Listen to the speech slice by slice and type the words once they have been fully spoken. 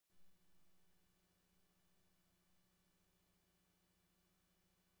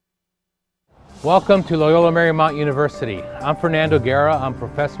Welcome to Loyola Marymount University. I'm Fernando Guerra. I'm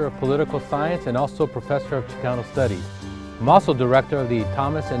professor of political science and also professor of Chicano studies. I'm also director of the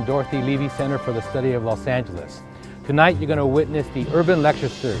Thomas and Dorothy Levy Center for the Study of Los Angeles. Tonight you're going to witness the Urban Lecture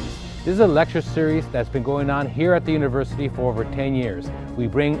Series. This is a lecture series that's been going on here at the university for over 10 years. We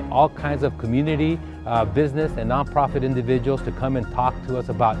bring all kinds of community, business, and nonprofit individuals to come and talk to us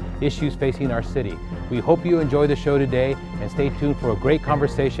about issues facing our city. We hope you enjoy the show today and stay tuned for a great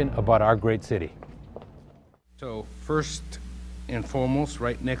conversation about our great city. So first and foremost,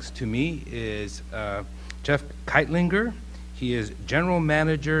 right next to me is Jeff Kightlinger. He is General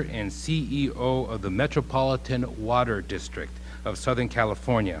Manager and CEO of the Metropolitan Water District of Southern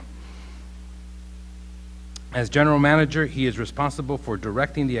California. As General Manager, he is responsible for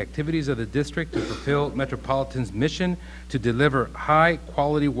directing the activities of the district to fulfill Metropolitan's mission to deliver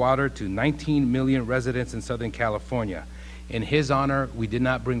high-quality water to 19 million residents in Southern California. In his honor, we did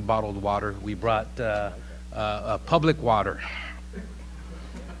not bring bottled water. We brought public water.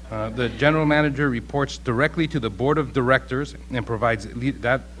 The General Manager reports directly to the Board of Directors and provides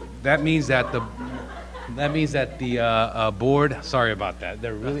that means that the board, sorry about that.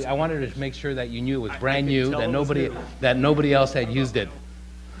 They're really, I wanted to make sure that you knew it was brand new, that nobody else had used it.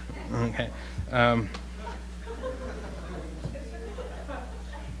 Okay.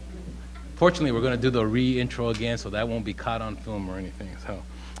 Fortunately, we're going to do the re-intro again, so that won't be caught on film or anything. So,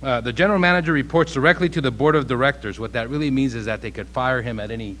 the General Manager reports directly to the Board of Directors. What that really means is that they could fire him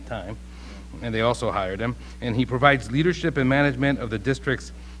at any time, and they also hired him. And he provides leadership and management of the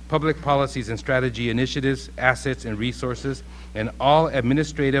district's public policies and strategy initiatives, assets and resources, and all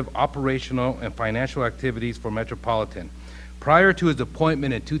administrative, operational, and financial activities for Metropolitan. Prior to his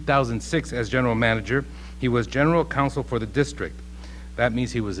appointment in 2006 as General Manager, he was General Counsel for the district. That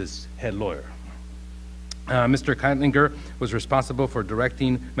means he was his head lawyer. Mr. Kightlinger was responsible for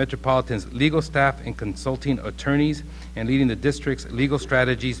directing Metropolitan's legal staff and consulting attorneys and leading the district's legal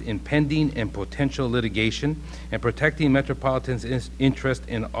strategies in pending and potential litigation and protecting Metropolitan's interest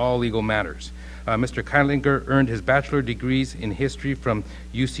in all legal matters. Mr. Kightlinger earned his bachelor degrees in history from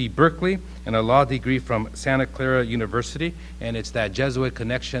UC Berkeley and a law degree from Santa Clara University, and it's that Jesuit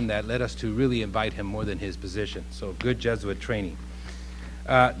connection that led us to really invite him more than his position. So good Jesuit training.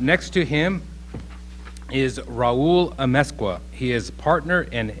 Next to him is Raul Amezcua. He is partner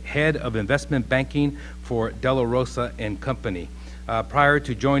and head of investment banking for De La Rosa and Company. Prior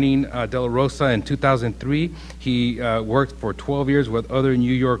to joining De La Rosa in 2003, he worked for 12 years with other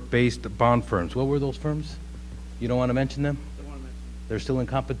New York-based bond firms. What were those firms? You don't want to mention them? Don't want to mention them. They're still in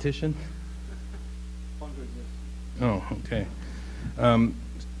competition? Oh, okay.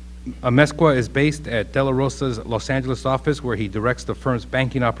 Amezcua is based at De La Rosa's Los Angeles office, where he directs the firm's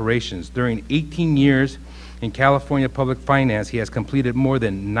banking operations. During 18 years in California public finance, he has completed more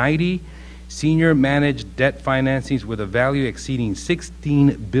than 90 senior managed debt financings with a value exceeding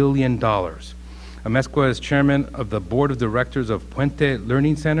 $16 billion. Amezcua is chairman of the board of directors of Puente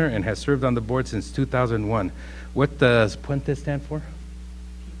Learning Center and has served on the board since 2001. What does Puente stand for?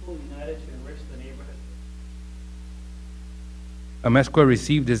 People United to Enrich the Neighborhood. Amezcua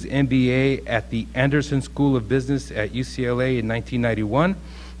received his MBA at the Anderson School of Business at UCLA in 1991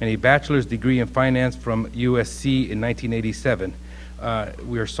 and a bachelor's degree in finance from USC in 1987.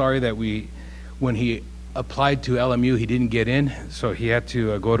 We are sorry that when he applied to LMU, he didn't get in, so he had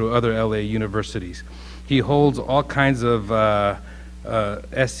to go to other LA universities. He holds all kinds of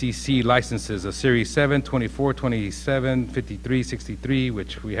SEC licenses, a Series 7, 24, 27, 53, 63,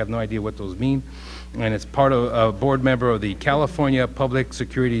 which we have no idea what those mean. And it's part of a board member of the California Public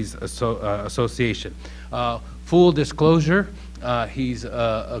Securities Association. Full disclosure, he's he's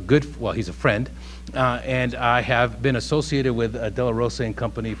a friend, and I have been associated with De La Rosa and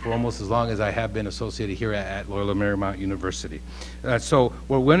Company for almost as long as I have been associated here at Loyola Marymount University. So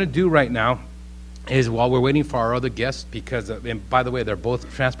what we're going to do right now is, while we're waiting for our other guests, because, and by the way, they're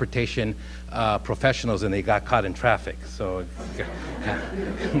both transportation professionals and they got caught in traffic, so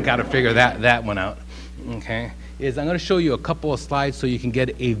got to figure that one out, okay? I'm going to show you a couple of slides so you can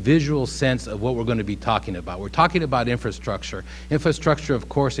get a visual sense of what we're going to be talking about. We're talking about infrastructure. Infrastructure, of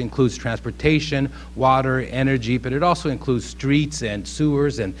course, includes transportation, water, energy, but it also includes streets and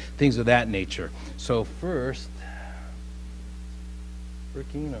sewers and things of that nature. So first,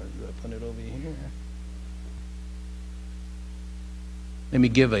 working, or do I put it over here? Let me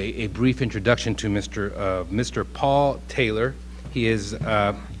give a brief introduction to Mr. Paul Taylor. He is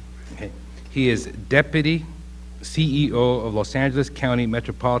Deputy CEO of Los Angeles County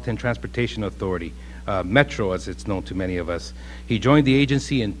Metropolitan Transportation Authority, Metro as it's known to many of us. He joined the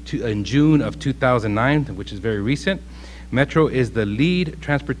agency in June of 2009, which is very recent. Metro is the lead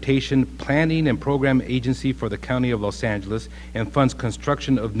transportation planning and program agency for the County of Los Angeles and funds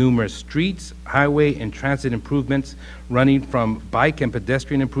construction of numerous streets, highway, and transit improvements, running from bike and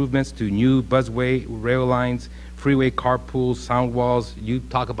pedestrian improvements to new busway, rail lines, freeway carpools, sound walls. You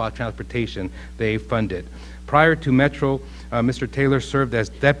talk about transportation, they fund it. Prior to Metro, Mr. Taylor served as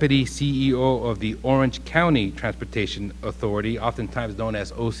Deputy CEO of the Orange County Transportation Authority, oftentimes known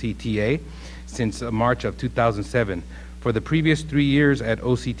as OCTA, since March of 2007. For the previous 3 years at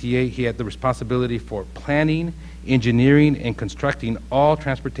OCTA, he had the responsibility for planning, engineering, and constructing all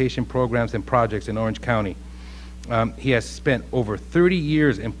transportation programs and projects in Orange County. He has spent over 30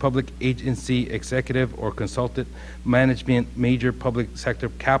 years in public agency executive or consultant management, major public sector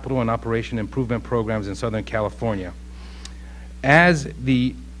capital and operation improvement programs in Southern California.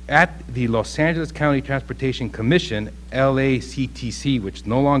 At the Los Angeles County Transportation Commission, LACTC, which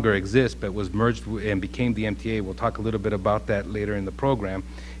no longer exists but was merged and became the MTA, we'll talk a little bit about that later in the program,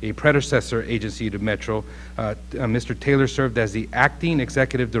 a predecessor agency to Metro, Mr. Taylor served as the acting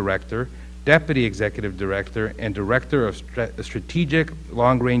executive director, deputy executive director, and director of strategic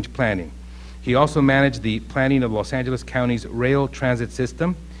long-range planning. He also managed the planning of Los Angeles County's rail transit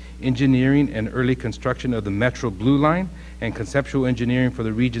system, engineering and early construction of the Metro Blue Line, and conceptual engineering for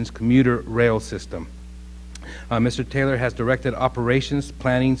the region's commuter rail system. Mr. Taylor has directed operations,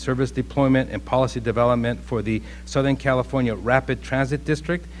 planning, service deployment, and policy development for the Southern California Rapid Transit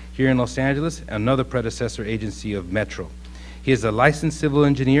District here in Los Angeles, another predecessor agency of Metro. He is a licensed civil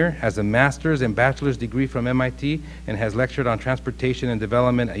engineer, has a master's and bachelor's degree from MIT, and has lectured on transportation and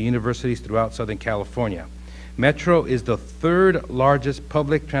development at universities throughout Southern California. Metro is the third largest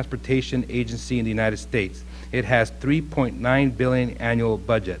public transportation agency in the United States. It has $3.9 billion annual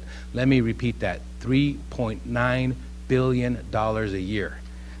budget. Let me repeat that, $3.9 billion a year.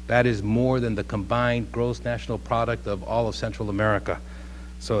 That is more than the combined gross national product of all of Central America.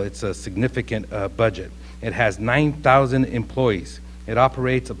 So it's a significant budget. It has 9,000 employees. It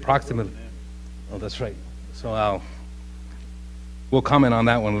operates approximately, oh, that's right. So we'll comment on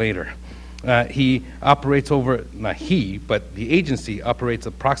that one later. He operates over, not he, but the agency operates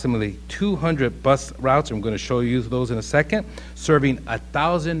approximately 200 bus routes. I'm going to show you those in a second, serving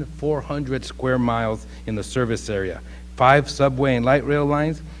 1,400 square miles in the service area, 5 subway and light rail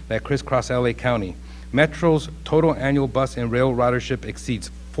lines that crisscross LA County. Metro's total annual bus and rail ridership exceeds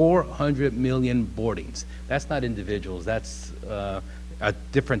 400 million boardings. That's not individuals, that's at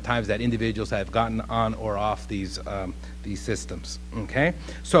different times that individuals have gotten on or off these systems, okay?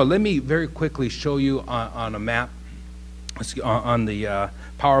 So let me very quickly show you on a map, on the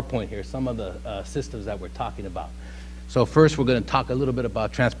PowerPoint here, some of the systems that we're talking about. So first we're going to talk a little bit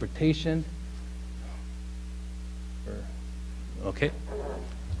about transportation. Okay.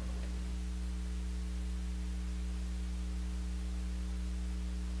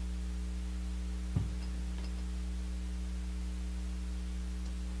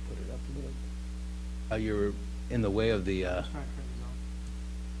 You're in the way of the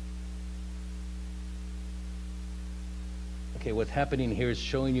okay, what's happening here is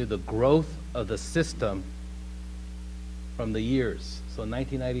showing you the growth of the system from the years. So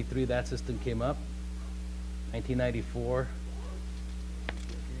 1993, that system came up. 1994.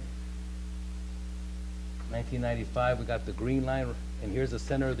 1995, we got the green line, and here's the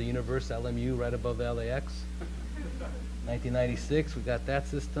center of the universe, LMU, right above LAX. 1996, we got that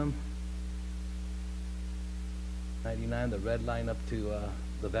system. 99, the red line up to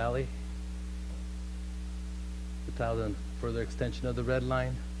the valley. 2000, further extension of the red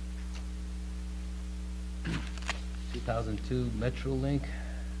line. 2002, Metrolink.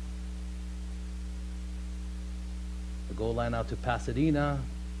 The gold line out to Pasadena,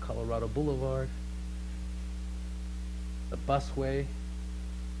 Colorado Boulevard. The busway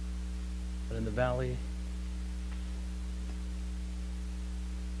in the valley.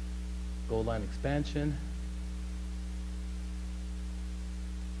 Gold line expansion.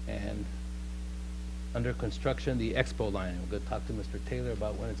 And under construction, the Expo line. We're going to talk to Mr. Taylor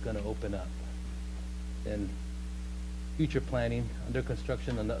about when it's going to open up. Then future planning, under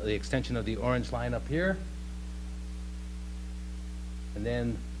construction, the extension of the orange line up here. And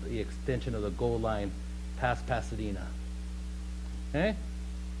then the extension of the gold line past Pasadena. Okay?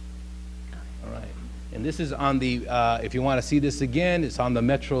 All right. And this is on the, if you want to see this again, it's on the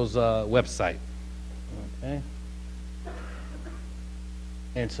Metro's website. Okay?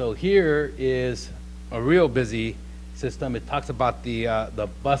 And so here is a real busy system. It talks about the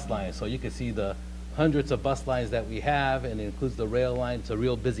bus lines. So you can see the hundreds of bus lines that we have, and it includes the rail line. It's a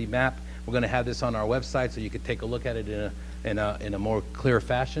real busy map. We're going to have this on our website so you can take a look at it in a more clear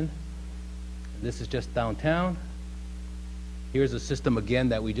fashion. This is just downtown. Here's a system again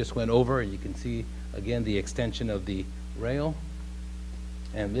that we just went over, and you can see again the extension of the rail.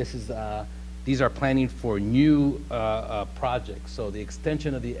 And this is, these are planning for new projects. So the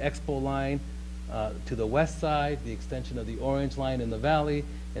extension of the Expo line to the west side, the extension of the Orange line in the valley,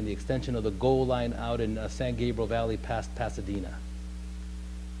 and the extension of the Gold line out in San Gabriel Valley past Pasadena.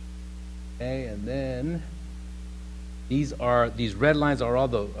 Okay, and then these red lines are all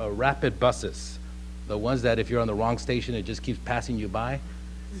the rapid buses, the ones that if you're on the wrong station, it just keeps passing you by.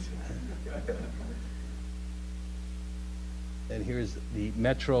 And here's the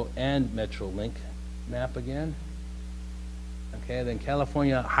Metro and Metrolink map again. Okay, then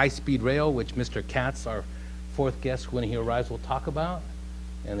California high-speed rail, which Mr. Katz, our fourth guest when he arrives, will talk about.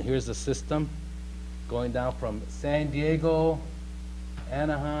 And here's the system going down from San Diego,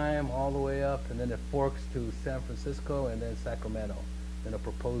 Anaheim, all the way up, and then it forks to San Francisco and then Sacramento. And a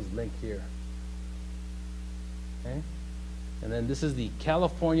proposed link here. Okay? And then this is the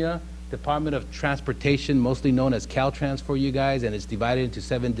California Department of Transportation, mostly known as Caltrans for you guys, and it's divided into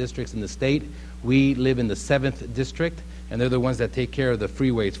 7 districts in the state. We live in the 7th district, and they're the ones that take care of the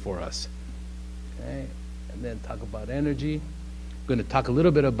freeways for us. Okay? And then talk about energy. We're going to talk a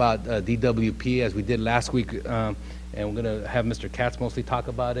little bit about DWP as we did last week, and we're going to have Mr. Katz mostly talk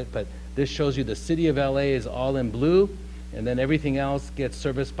about it, but this shows you the city of LA is all in blue, and then everything else gets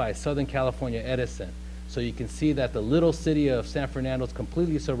serviced by Southern California Edison. So you can see that the little city of San Fernando is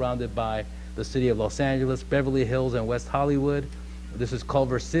completely surrounded by the city of Los Angeles, Beverly Hills, and West Hollywood. This is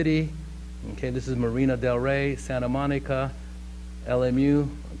Culver City. Okay, this is Marina del Rey, Santa Monica, LMU,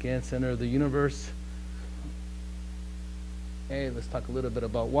 again, center of the universe. Okay, let's talk a little bit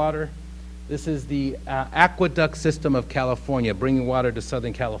about water. This is the aqueduct system of California, bringing water to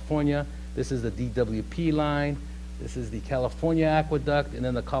Southern California. This is the DWP line. This is the California aqueduct, and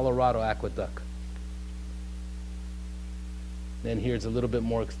then the Colorado aqueduct. Then here's a little bit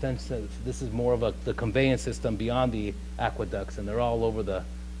more extensive. This is more of the conveyance system beyond the aqueducts, and they're all over the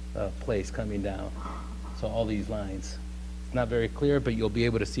place coming down. So all these lines. It's not very clear, but you'll be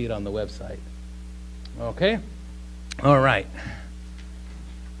able to see it on the website. Okay? All right.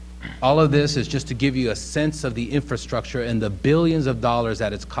 All of this is just to give you a sense of the infrastructure and the billions of dollars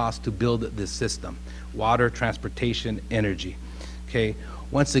that it's cost to build this system. Water, transportation, energy. Okay?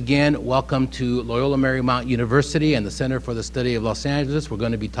 Once again, welcome to Loyola Marymount University and the Center for the Study of Los Angeles. We're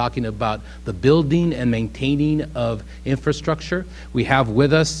going to be talking about the building and maintaining of infrastructure. We have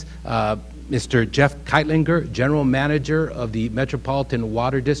with us Mr. Jeff Kightlinger, General Manager of the Metropolitan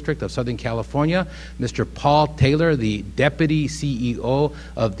Water District of Southern California, Mr. Paul Taylor, the Deputy CEO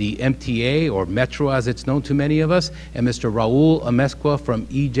of the MTA, or Metro as it's known to many of us, and Mr. Raul Amezcua from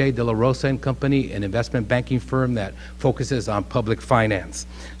E.J. De La Rosa and Company, an investment banking firm that focuses on public finance.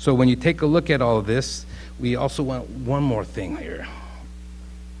 So when you take a look at all of this, we also want one more thing here.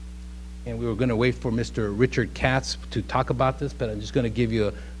 And we were going to wait for Mr. Richard Katz to talk about this, but I'm just going to give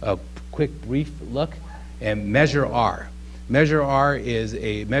you a quick brief look. And Measure R. Measure R is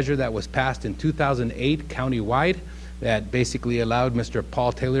a measure that was passed in 2008 countywide that basically allowed Mr.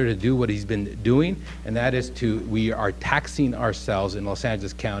 Paul Taylor to do what he's been doing, and that is we are taxing ourselves in Los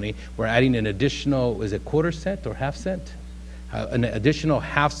Angeles County. We're adding an additional, is it quarter cent or half cent? An additional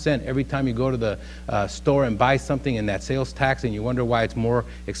half cent every time you go to the store and buy something in that sales tax, and you wonder why it's more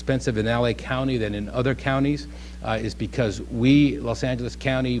expensive in LA County than in other counties, is because we, Los Angeles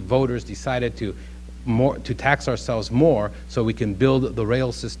County voters, decided to tax ourselves more so we can build the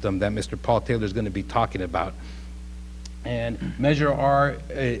rail system that Mr. Paul Taylor is going to be talking about. And Measure R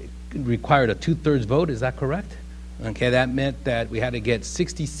required a 2/3 vote, is that correct? Okay, that meant that we had to get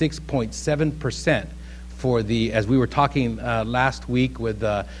 66.7% for the, as we were talking last week with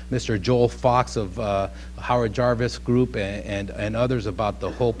Mr. Joel Fox of Howard Jarvis Group and others about the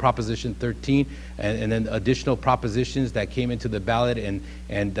whole Proposition 13 and then additional propositions that came into the ballot and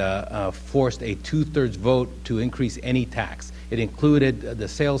forced a 2/3 vote to increase any tax. It included the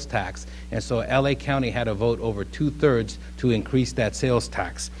sales tax, and so LA County had a vote over 2/3 to increase that sales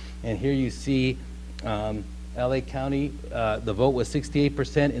tax. And here you see LA County, the vote was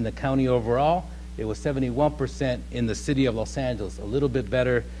 68% in the county overall. It was 71% in the city of Los Angeles, a little bit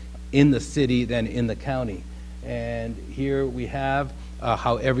better in the city than in the county. And here we have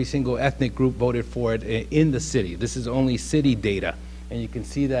how every single ethnic group voted for it in the city. This is only city data. And you can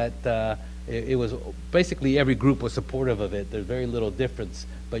see that it was basically every group was supportive of it. There's very little difference.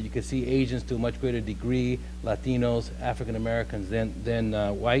 But you can see Asians to a much greater degree, Latinos, African Americans than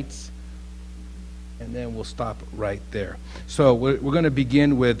whites. And then we'll stop right there. So we're going to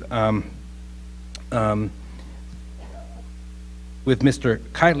begin with with Mr.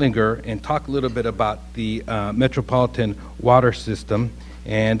 Kightlinger and talk a little bit about the metropolitan water system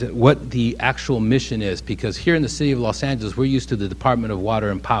and what the actual mission is, because here in the city of Los Angeles, we're used to the Department of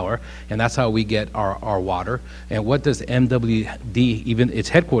Water and Power, and that's how we get our water. And what does MWD, even it's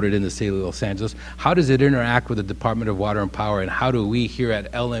headquartered in the city of Los Angeles, how does it interact with the Department of Water and Power, and how do we here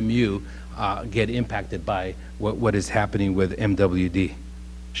at LMU get impacted by what is happening with MWD?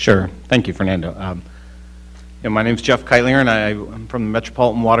 Sure. Thank you, Fernando. My name is Jeff Kightlinger, and I'm from the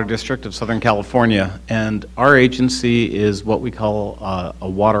Metropolitan Water District of Southern California. And our agency is what we call a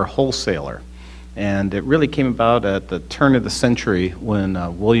water wholesaler. And it really came about at the turn of the century when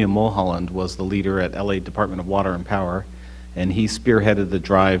William Mulholland was the leader at LA Department of Water and Power. And he spearheaded the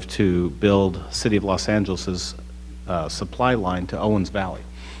drive to build City of Los Angeles's supply line to Owens Valley.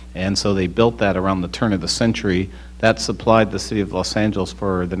 And so they built that around the turn of the century. That supplied the City of Los Angeles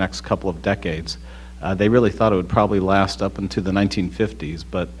for the next couple of decades. They really thought it would probably last up into the 1950s,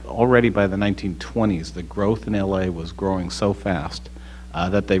 but already by the 1920s, the growth in LA was growing so fast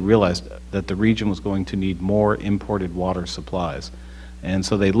that they realized that the region was going to need more imported water supplies. And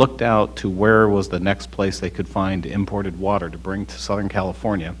so they looked out to where was the next place they could find imported water to bring to Southern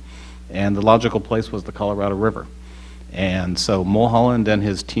California, and the logical place was the Colorado River. And so Mulholland and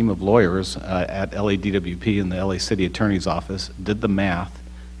his team of lawyers at LADWP and the LA City Attorney's Office did the math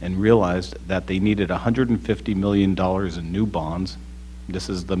and realized that they needed $150 million in new bonds. This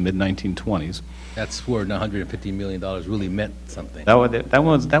is the mid-1920s. That's where $150 million really meant something. That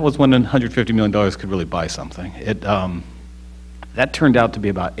was when $150 million could really buy something. That turned out to be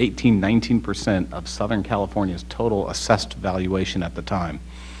about 19% of Southern California's total assessed valuation at the time.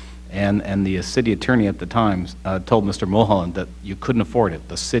 And the city attorney at the time told Mr. Mulholland that you couldn't afford it.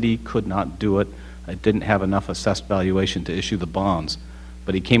 The city could not do it. It didn't have enough assessed valuation to issue the bonds.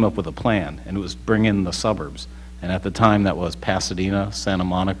 But he came up with a plan, and it was bring in the suburbs. And at the time, that was Pasadena, Santa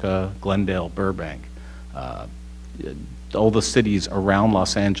Monica, Glendale, Burbank, all the cities around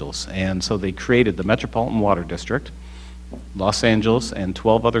Los Angeles. And so they created the Metropolitan Water District, Los Angeles, and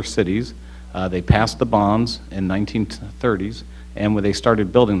 12 other cities. They passed the bonds in 1930s, and when they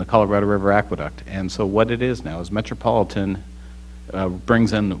started building the Colorado River Aqueduct. And so what it is now is Metropolitan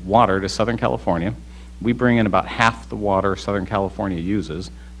brings in water to Southern California. We bring in about half the water Southern California uses,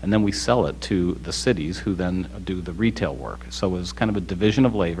 and then we sell it to the cities who then do the retail work. So it was kind of a division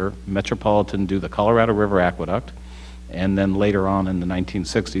of labor. Metropolitan do the Colorado River Aqueduct, and then later on in the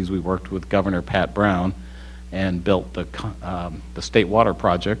 1960s, we worked with Governor Pat Brown and built the State Water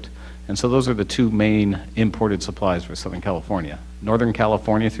Project. And so those are the two main imported supplies for Southern California. Northern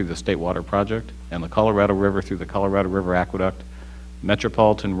California through the State Water Project, and the Colorado River through the Colorado River Aqueduct.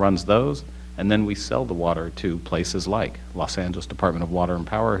 Metropolitan runs those, and then we sell the water to places like Los Angeles Department of Water and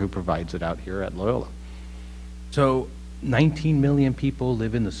Power, who provides it out here at Loyola. So 19 million people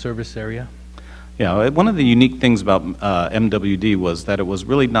live in the service area? Yeah, one of the unique things about MWD was that it was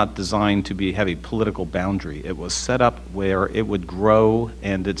really not designed to have a political boundary. It was set up where it would grow,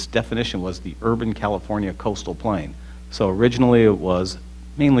 and its definition was the urban California coastal plain. So originally it was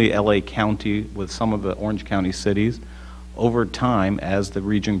mainly LA County with some of the Orange County cities. Over time, as the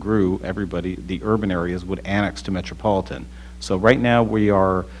region grew, the urban areas would annex to Metropolitan. So right now we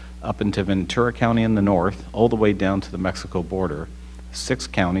are up into Ventura County in the north, all the way down to the Mexico border. 6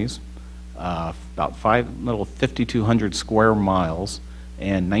 counties, about 5,200 square miles,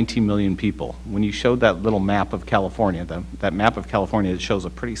 and 19 million people. When you showed that little map of California, that map of California, it shows a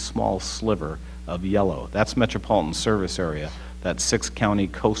pretty small sliver of yellow. That's Metropolitan Service Area, that 6-county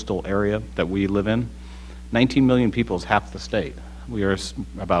coastal area that we live in. 19 million people is half the state. We are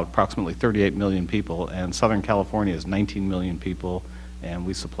about approximately 38 million people, and Southern California is 19 million people, and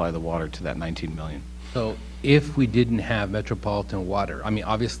we supply the water to that 19 million. So if we didn't have metropolitan water, I mean,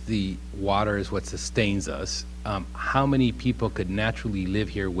 obviously water is what sustains us. How many people could naturally live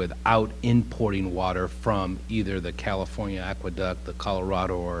here without importing water from either the California Aqueduct, the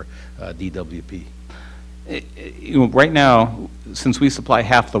Colorado, or DWP? Right now, since we supply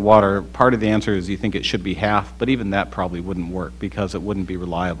half the water, part of the answer is you think it should be half, but even that probably wouldn't work because it wouldn't be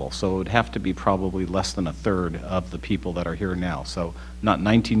reliable. So it would have to be probably less than a third of the people that are here now. So not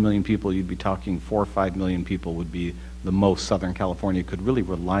 19 million people, you'd be talking 4 or 5 million people would be the most Southern California could really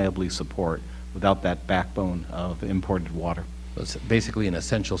reliably support without that backbone of imported water. So it's basically an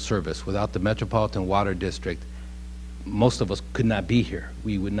essential service. Without the Metropolitan Water District, most of us could not be here.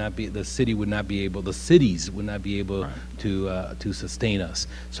 We would not be, the city would not be able, the cities would not be able to sustain us.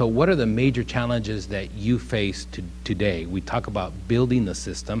 So what are the major challenges that you face today? We talk about building the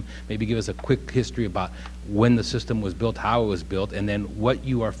system. Maybe give us a quick history about when the system was built, how it was built, and then what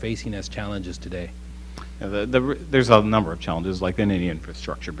you are facing as challenges today. There's a number of challenges, like in any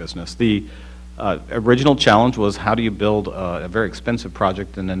infrastructure business. The original challenge was, how do you build a very expensive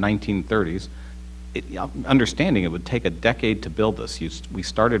project in the 1930s? Understanding it would take a decade to build this. We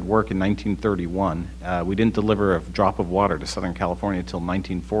started work in 1931. We didn't deliver a drop of water to Southern California until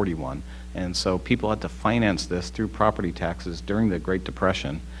 1941. And so people had to finance this through property taxes during the Great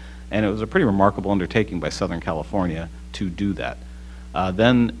Depression. And it was a pretty remarkable undertaking by Southern California to do that.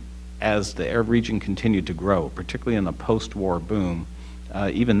 Then, as the air region continued to grow, particularly in the post-war boom,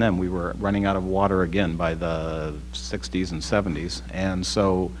 even then we were running out of water again by the 60s and 70s. And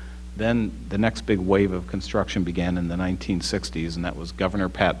so then the next big wave of construction began in the 1960s, and that was Governor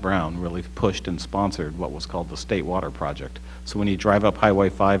Pat Brown really pushed and sponsored what was called the State Water Project. So when you drive up Highway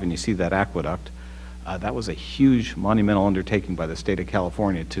 5 and you see that aqueduct, that was a huge monumental undertaking by the state of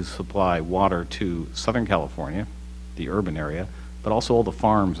California to supply water to Southern California, the urban area, but also all the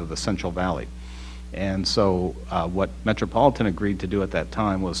farms of the Central Valley. And so what Metropolitan agreed to do at that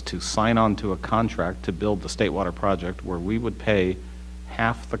time was to sign on to a contract to build the State Water Project, where we would pay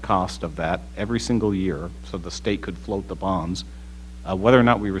half the cost of that every single year, so the state could float the bonds, whether or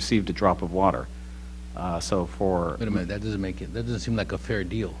not we received a drop of water. So for... Wait a minute, that doesn't seem like a fair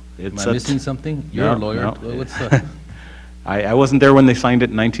deal. Am It's I missing something? You're a lawyer. No. What's the... I wasn't there when they signed it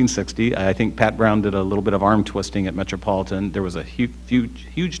in 1960. I think Pat Brown did a little bit of arm twisting at Metropolitan. There was a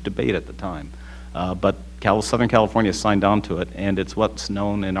huge debate at the time. But Southern California signed on to it, and it's what's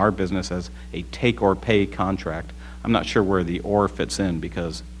known in our business as a take-or-pay contract. I'm not sure where the or fits in,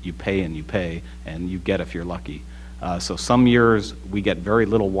 because you pay, and you get if you're lucky. So some years we get very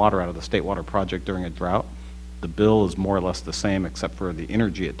little water out of the State Water Project during a drought. The bill is more or less the same, except for the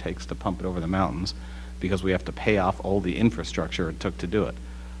energy it takes to pump it over the mountains, because we have to pay off all the infrastructure it took to do it.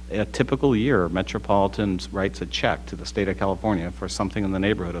 A typical year, Metropolitan writes a check to the state of California for something in the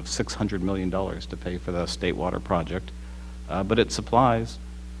neighborhood of $600 million to pay for the State Water Project. But it supplies,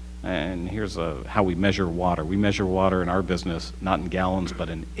 and here's how we measure water. We measure water in our business not in gallons, but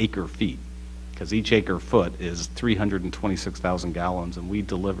in acre feet, because each acre foot is 326,000 gallons, and we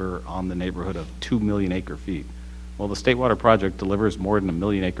deliver on the neighborhood of 2 million acre feet. Well, the State Water Project delivers more than 1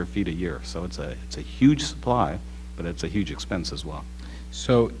 million acre feet a year, so it's a huge supply, but it's a huge expense as well.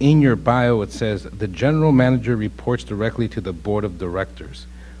 So in your bio, it says, the general manager reports directly to the board of directors.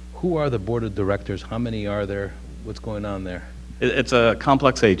 Who are the board of directors? How many are there? What's going on there? It's a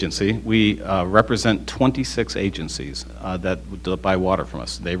complex agency. We represent 26 agencies that buy water from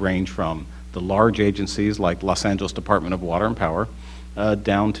us. They range from the large agencies like Los Angeles Department of Water and Power,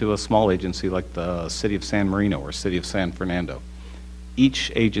 down to a small agency like the City of San Marino or City of San Fernando.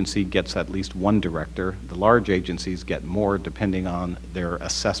 Each agency gets at least one director. The large agencies get more depending on their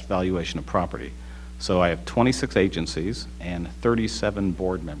assessed valuation of property. So I have 26 agencies and 37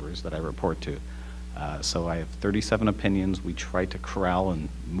 board members that I report to. So I have 37 opinions. We try to corral and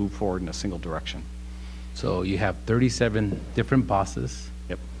move forward in a single direction. So you have 37 different bosses.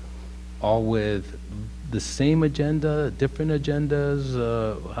 Yep. All with the same agenda, different agendas?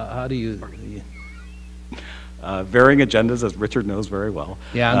 How do you... Varying agendas, as Richard knows very well.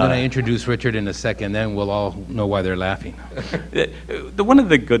 Yeah, I'm going to introduce Richard in a second, then we'll all know why they're laughing. One of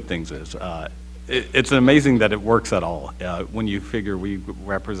the good things is, it's amazing that it works at all. When you figure we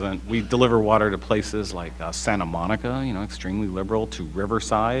deliver water to places like Santa Monica, extremely liberal, to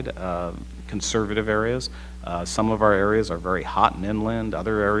Riverside, conservative areas. Some of our areas are very hot and inland.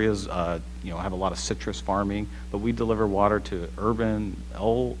 Other areas, have a lot of citrus farming. But we deliver water to urban,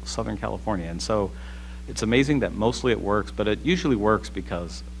 all Southern California. And so it's amazing that mostly it works, but it usually works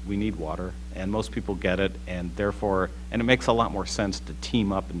because we need water, and most people get it, and therefore, and it makes a lot more sense to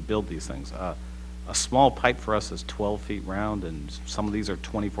team up and build these things. A small pipe for us is 12 feet round, and some of these are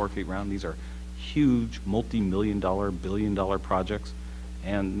 24 feet round. These are huge, multi-million-dollar, billion-dollar projects,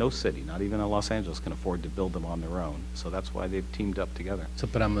 and no city, not even Los Angeles, can afford to build them on their own. So that's why they've teamed up together. So,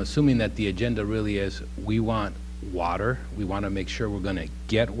 but I'm assuming that the agenda really is, we want water, we want to make sure we're going to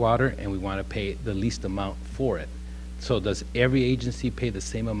get water, and we want to pay the least amount for it. So does every agency pay the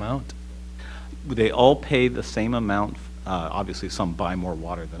same amount? They all pay the same amount. Obviously, some buy more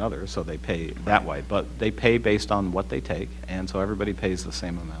water than others, so they pay that way. But they pay based on what they take, and so everybody pays the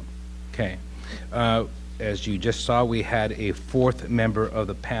same amount. Okay. As you just saw, we had a fourth member of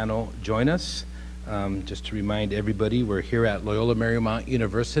the panel join us. Just to remind everybody, we're here at Loyola Marymount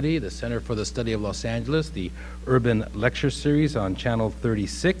University, the Center for the Study of Los Angeles, the Urban Lecture Series on Channel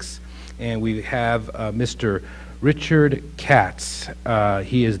 36. And we have Mr. Richard Katz.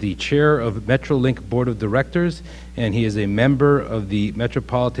 He is the chair of Metrolink Board of Directors, and he is a member of the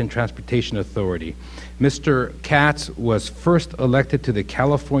Metropolitan Transportation Authority. Mr. Katz was first elected to the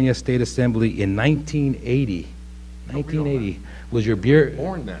California State Assembly in 1980. 1980. Was your beer...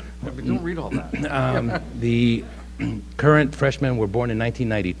 Born then. Don't read all that. The current freshmen were born in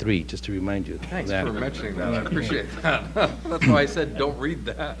 1993, just to remind you. Thanks that. for mentioning that. I appreciate that. That's why I said don't read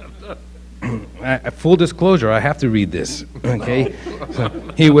that. Full disclosure, I have to read this, okay? So,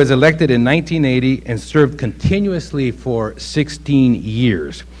 he was elected in 1980 and served continuously for 16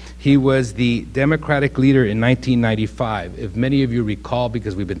 years. He was the Democratic leader in 1995. If many of you recall,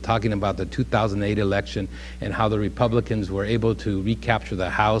 because we've been talking about the 2008 election and how the Republicans were able to recapture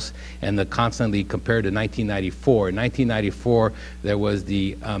the House, and constantly compared to 1994. In 1994, there was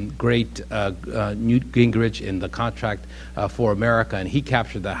the great Newt Gingrich in the Contract for America, and he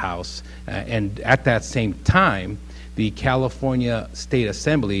captured the House. And at that same time, the California State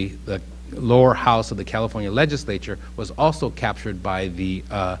Assembly, the lower house of the California legislature, was also captured by the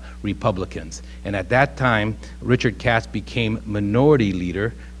Republicans. And at that time, Richard Katz became minority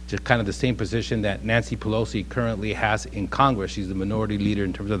leader, just kind of the same position that Nancy Pelosi currently has in Congress. She's the minority leader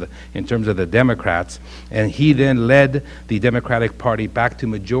in terms of the Democrats. And he then led the Democratic Party back to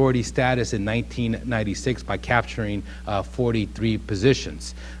majority status in 1996 by capturing 43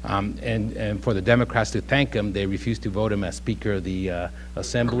 positions. And for the Democrats to thank him, they refused to vote him as Speaker of the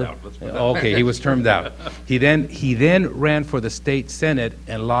Assembly. Okay, he was termed out. He then ran for the state Senate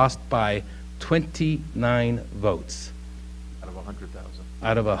and lost by 29 votes.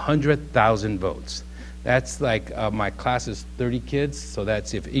 Out of 100,000 votes. That's like my class is 30 kids, so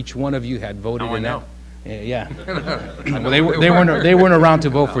that's if each one of you had voted in that. Yeah. Well, they weren't around to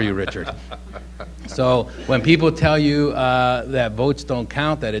vote for you, Richard. So when people tell you that votes don't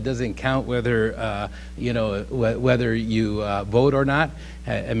count, that it doesn't count whether whether you vote or not,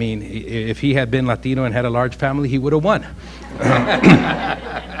 I mean, if he had been Latino and had a large family, he would have won.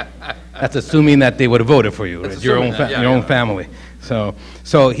 That's assuming that they would have voted for you, your own family.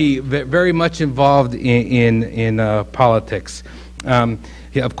 So he very much involved in politics.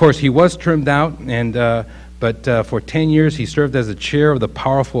 Of course, he was termed out, but for 10 years he served as the chair of the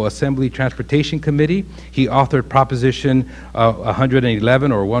powerful Assembly Transportation Committee. He authored Proposition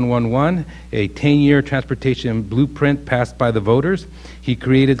 111 or 111, a 10-year transportation blueprint passed by the voters. He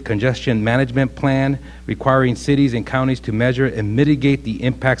created congestion management plan requiring cities and counties to measure and mitigate the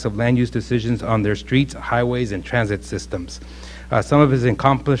impacts of land use decisions on their streets, highways, and transit systems. Some of his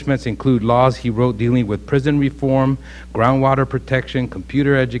accomplishments include laws he wrote dealing with prison reform, groundwater protection,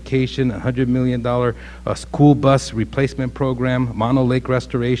 computer education, $100 million school bus replacement program, Mono Lake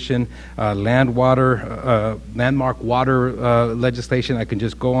restoration, landmark water legislation. I can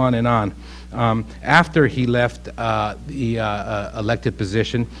just go on and on. After he left the elected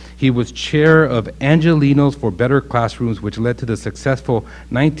position, he was chair of Angelinos for Better Classrooms, which led to the successful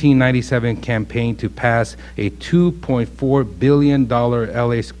 1997 campaign to pass a $2.4 billion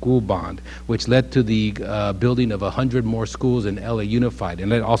LA school bond, which led to the building of 100 more schools in LA Unified,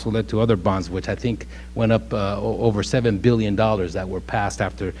 and it also led to other bonds, which I think went up over $7 billion that were passed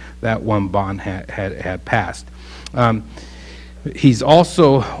after that one bond had passed. He's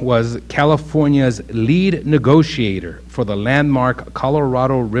also was California's lead negotiator for the landmark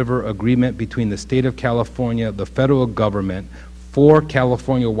Colorado River Agreement between the state of California, the federal government, 4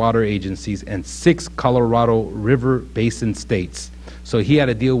 California water agencies, and 6 Colorado River Basin states. So he had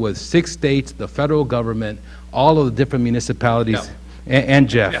to deal with 6 states, the federal government, all of the different municipalities, and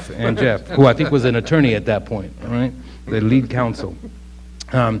Jeff, who I think was an attorney at that point, all right? The lead counsel.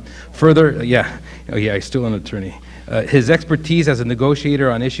 He's still an attorney. His expertise as a negotiator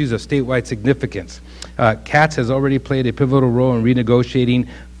on issues of statewide significance. Katz has already played a pivotal role in renegotiating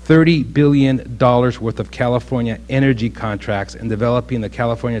 $30 billion worth of California energy contracts and developing the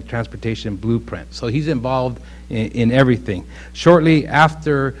California Transportation Blueprint. So he's involved in everything. Shortly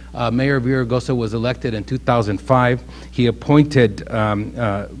after Mayor Villaraigosa was elected in 2005, he appointed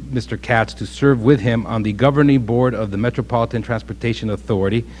Mr. Katz to serve with him on the governing board of the Metropolitan Transportation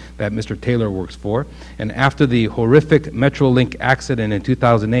Authority that Mr. Taylor works for. And after the horrific Metrolink accident in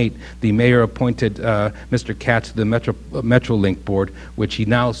 2008, the mayor appointed Mr. Katz to the Metrolink board, which he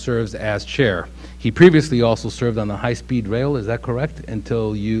now serves as chair. He previously also served on the high-speed rail, is that correct?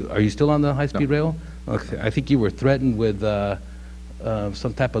 Are you still on the high-speed rail? Okay. I think you were threatened with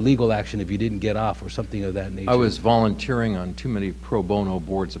some type of legal action if you didn't get off or something of that nature. I was volunteering on too many pro bono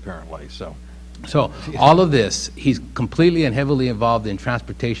boards, apparently, so. So all of this, he's completely and heavily involved in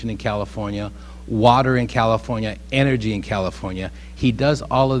transportation in California, water in California, energy in California. He does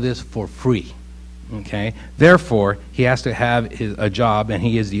all of this for free, Okay? Therefore, he has to have a job, and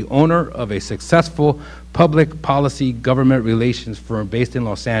he is the owner of a successful public policy government relations firm based in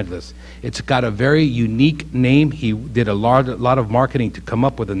Los Angeles. It's got a very unique name. He did a lot of marketing to come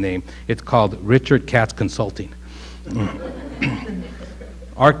up with a name. It's called Richard Katz Consulting.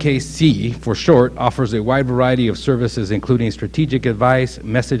 RKC, for short, offers a wide variety of services, including strategic advice,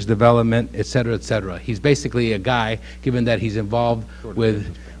 message development, et cetera, et cetera. He's basically a guy, given that he's involved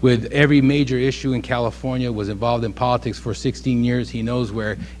with every major issue in California, was involved in politics for 16 years. He knows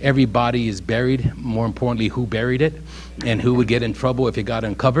where every body is buried, more importantly, who buried it, and who would get in trouble if it got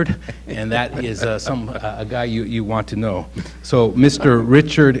uncovered. And that is a guy you want to know. So, Mr.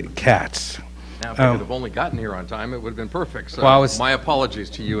 Richard Katz. Now, if I could have only gotten here on time, it would have been perfect. So well, my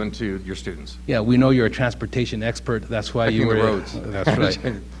apologies to you and to your students. Yeah, we know you're a transportation expert. That's why you were. The roads. That's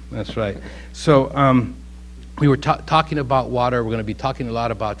right. That's right. So we were talking about water. We're going to be talking a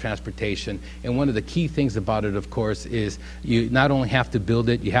lot about transportation. And one of the key things about it, of course, is you not only have to build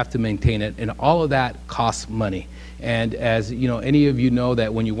it, you have to maintain it, and all of that costs money. And as you know, any of you know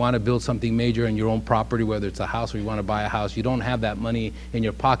that when you want to build something major in your own property, whether it's a house or you want to buy a house, you don't have that money in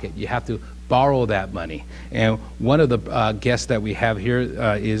your pocket. You have to borrow that money. And one of the guests that we have here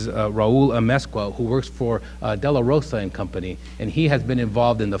is Raul Amezcua, who works for De La Rosa and Company, and he has been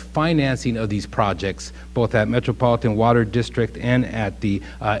involved in the financing of these projects, both at Metropolitan Water District and at the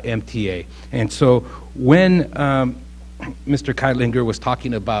MTA. And so when Mr. Kightlinger was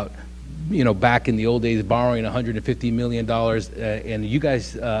talking about, you know, back in the old days, borrowing $150 million, and you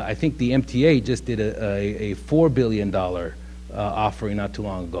guys, I think the MTA just did a $4 billion offering not too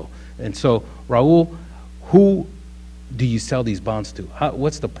long ago. And so, Raul, who do you sell these bonds to?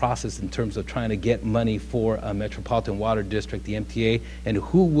 What's the process in terms of trying to get money for a Metropolitan Water District, the MTA, and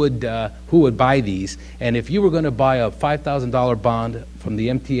who would buy these? And if you were going to buy a $5,000 bond from the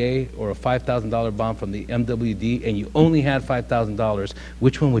MTA or a $5,000 bond from the MWD, and you only had $5,000,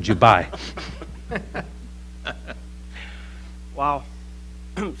 which one would you buy? Wow.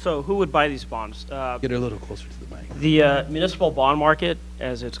 So who would buy these bonds? Get a little closer to the mic. The municipal bond market,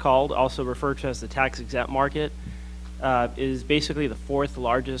 as it's called, also referred to as the tax-exempt market, is basically the fourth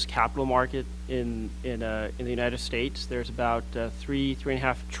largest capital market in the United States. There's about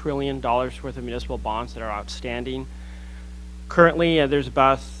 $3.5 trillion worth of municipal bonds that are outstanding. Currently, there's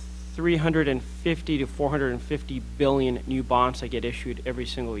about 350 to 450 billion new bonds that get issued every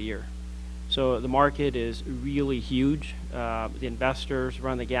single year. So the market is really huge. The investors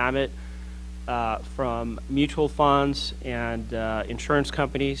run the gamut from mutual funds and insurance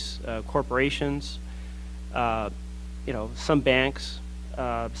companies, corporations, you know, some banks,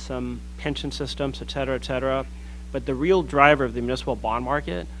 some pension systems, et cetera, but the real driver of the municipal bond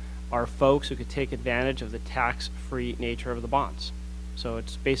market are folks who could take advantage of the tax-free nature of the bonds. So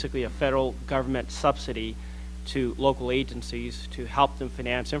it's basically a federal government subsidy to local agencies to help them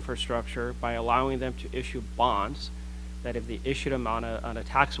finance infrastructure by allowing them to issue bonds that, if they issued them on a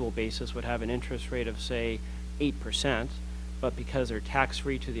taxable basis, would have an interest rate of, say, 8%, but because they're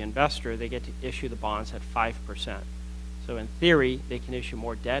tax-free to the investor, they get to issue the bonds at 5%. So in theory, they can issue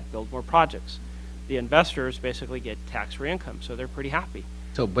more debt, build more projects. The investors basically get tax-free income, so they're pretty happy.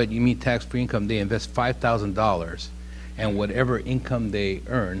 So, but you mean tax-free income, they invest $5,000, and whatever income they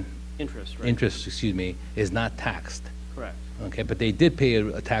earn, Interest, right? interest, excuse me, is not taxed. Correct. Okay, but they did pay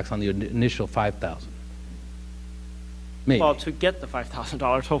a tax on the initial $5,000. Maybe. Well, to get the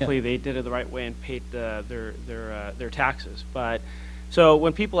 $5,000, hopefully they did it the right way and paid their taxes. But so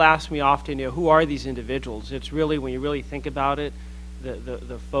when people ask me often, you know, who are these individuals? It's really, when you really think about it,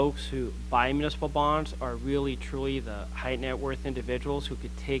 the folks who buy municipal bonds are really truly the high net worth individuals who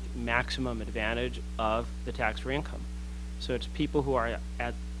could take maximum advantage of the tax-free income. So it's people who are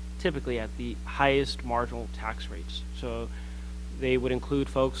typically at the highest marginal tax rates. So they would include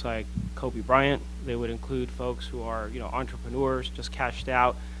folks like Kobe Bryant. They would include folks who are, you know, entrepreneurs, just cashed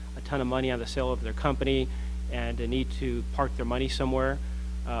out a ton of money on the sale of their company and need to park their money somewhere.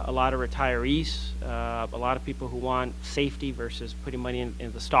 A lot of retirees, a lot of people who want safety versus putting money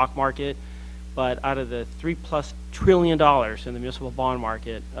in the stock market. But out of the $3+ trillion in the municipal bond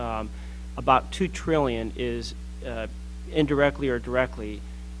market, about $2 trillion is indirectly or directly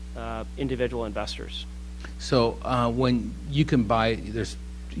individual investors. So when you can buy,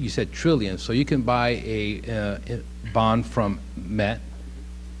 you said trillions, so you can buy a bond from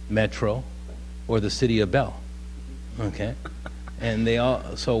Metro, or the city of Bell, okay? And they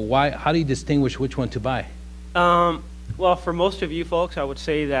all, so how do you distinguish which one to buy? Well, for most of you folks, I would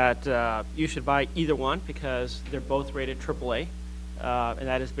say that you should buy either one because they're both rated AAA, and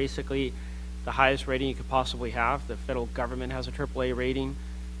that is basically the highest rating you could possibly have. The federal government has a AAA rating.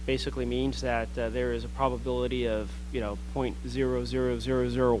 basically means that there is a probability of,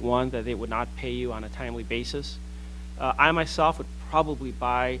 0.00001 that they would not pay you on a timely basis. I myself would probably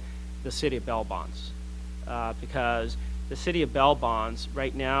buy the City of Bell bonds because the City of Bell bonds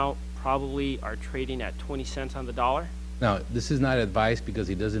right now probably are trading at 20 cents on the dollar. Now, this is not advice because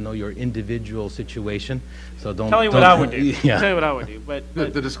he doesn't know your individual situation, so don't. Tell you what I would do. Yeah. Tell you what I would do. But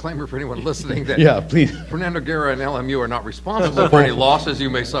The disclaimer for anyone listening that Yeah, please. Fernando, Guerra, and LMU are not responsible for any losses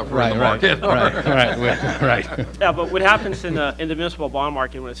you may suffer in the market. Right. yeah, but what happens in the municipal bond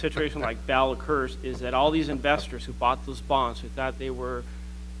market when a situation like Bell occurs is that all these investors who bought those bonds, who thought they were,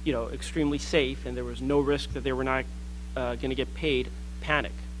 extremely safe and there was no risk that they were not going to get paid,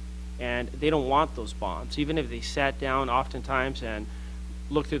 panic. And they don't want those bonds. Even if they sat down oftentimes and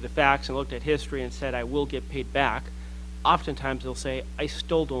looked through the facts and looked at history and said, I will get paid back, oftentimes they'll say, I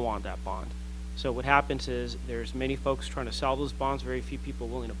still don't want that bond. So what happens is there's many folks trying to sell those bonds, very few people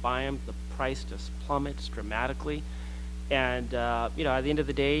willing to buy them. The price just plummets dramatically. And, at the end of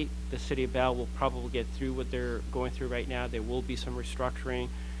the day, the City of Bell will probably get through what they're going through right now. There will be some restructuring.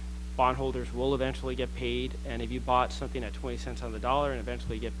 Bondholders will eventually get paid, and if you bought something at 20 cents on the dollar and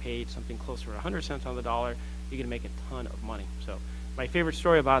eventually get paid something closer to 100 cents on the dollar, you're going to make a ton of money. So my favorite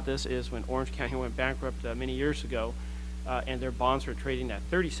story about this is when Orange County went bankrupt many years ago, and their bonds were trading at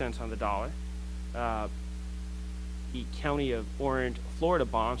 30 cents on the dollar. The County of Orange, Florida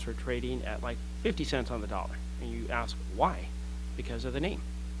bonds were trading at like 50 cents on the dollar. And you ask why? Because of the name.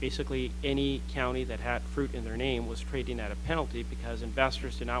 Basically, any county that had fruit in their name was trading at a penalty because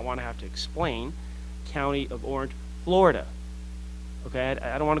investors did not want to have to explain County of Orange, Florida. Okay,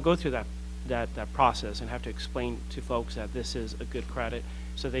 I don't want to go through that process and have to explain to folks that this is a good credit.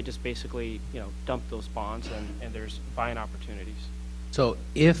 So they just basically, dump those bonds and there's buying opportunities. So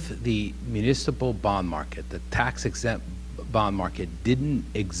if the municipal bond market, the tax-exempt bond market didn't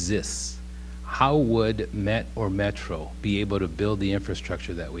exist, how would Met or Metro be able to build the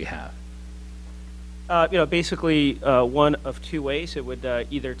infrastructure that we have? Basically one of two ways. It would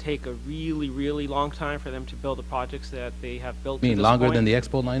either take a really, really long time for them to build the projects that they have built. You mean longer than the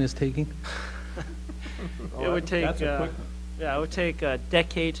Expo line is taking? It would take, it would take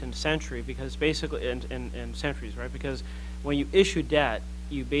decades and centuries because basically, and centuries, right? Because when you issue debt,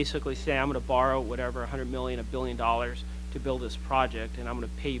 you basically say, I'm going to borrow whatever, $100 million, $1 billion to build this project, and I'm going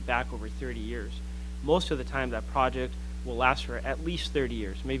to pay you back over 30 years. Most of the time, that project will last for at least 30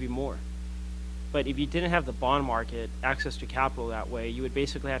 years, maybe more. But if you didn't have the bond market, access to capital that way, you would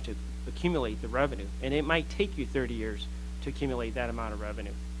basically have to accumulate the revenue. And it might take you 30 years to accumulate that amount of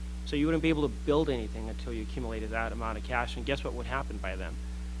revenue. So you wouldn't be able to build anything until you accumulated that amount of cash. And guess what would happen by then?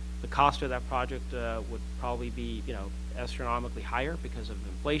 The cost of that project would probably be, astronomically higher because of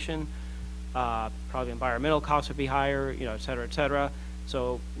inflation. Probably environmental costs would be higher, et cetera, et cetera.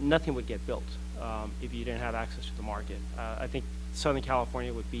 So nothing would get built if you didn't have access to the market. I think Southern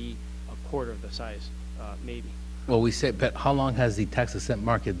California would be a quarter of the size, maybe. Well, we say, but how long has the tax-exempt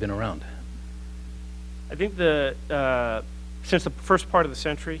market been around? I think since the first part of the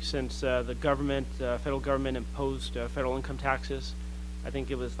century, since the government, federal government imposed federal income taxes, I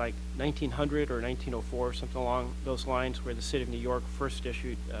think it was like 1900 or 1904, something along those lines, where the city of New York first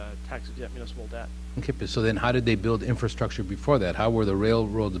issued tax-exempt municipal debt. Okay, but so then how did they build infrastructure before that? How were the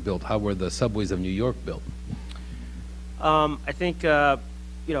railroads built? How were the subways of New York built? I think, How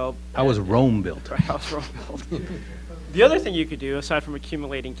was Rome built? Right, how was Rome built? The other thing you could do, aside from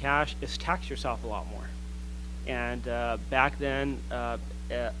accumulating cash, is tax yourself a lot more. And back then,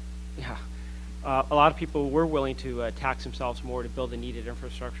 a lot of people were willing to tax themselves more to build the needed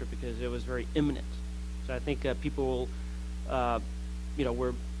infrastructure because it was very imminent. So I think people,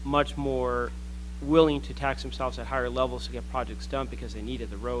 were much more willing to tax themselves at higher levels to get projects done because they needed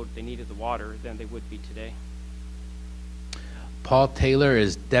the road, they needed the water, than they would be today. Paul Taylor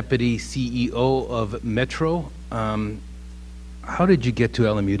is Deputy CEO of Metro. How did you get to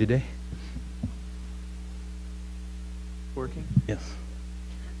LMU today? Working? Yes.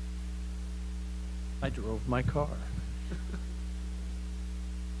 I drove my car.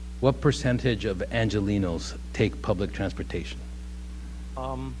 What percentage of Angelenos take public transportation?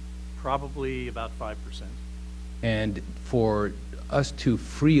 Probably about 5%. And for us to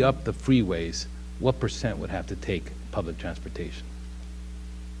free up the freeways, what percent would have to take public transportation?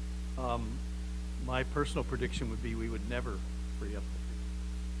 My personal prediction would be we would never free up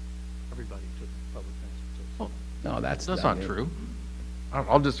everybody took public transportation. No, that's not true.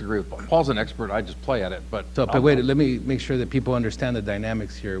 I'll disagree with Paul. Paul's an expert. I just play at it, but. So, but wait, let me make sure that people understand the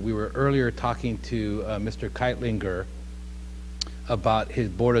dynamics here. We were earlier talking to Mr. Kightlinger about his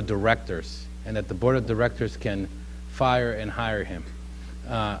board of directors, and that the board of directors can fire and hire him.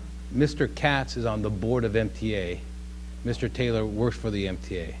 Mr. Katz is on the board of MTA. Mr. Taylor works for the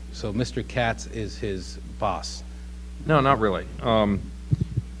MTA. So Mr. Katz is his boss. No, not really.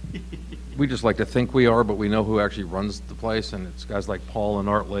 We just like to think we are, but we know who actually runs the place, and it's guys like Paul and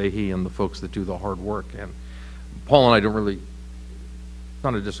Art Leahy and the folks that do the hard work. And Paul and I don't really, it's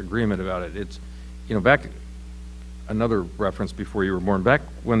not a disagreement about it. It's, you know, back, another reference before you were born, back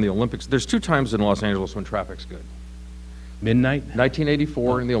when the Olympics, there's 2 times in Los Angeles when traffic's good. Midnight?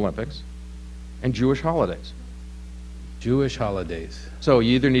 1984 in the Olympics, and Jewish holidays. Jewish holidays. So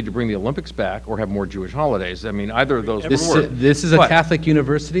you either need to bring the Olympics back or have more Jewish holidays. I mean, either of those would work. This is a But- Catholic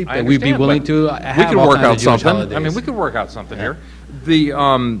university, I but we'd be understand, willing but to we have could all work kinds of out Jewish something. holidays. I mean, we could work out something here.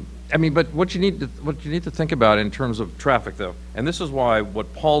 I mean, but what you need to think about in terms of traffic, though, and this is why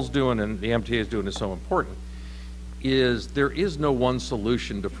what Paul's doing and the MTA is doing is so important, is there is no one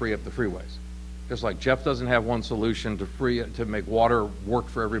solution to free up the freeways. Just like Jeff doesn't have one solution to make water work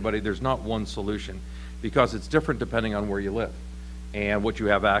for everybody, there's not one solution, because it's different depending on where you live and what you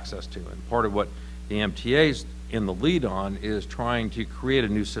have access to. And part of what the MTA's in the lead on is trying to create a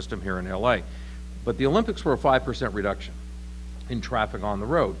new system here in LA. But the Olympics were a 5% reduction in traffic on the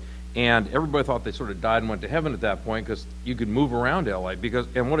road. And everybody thought they sort of died and went to heaven at that point because you could move around LA.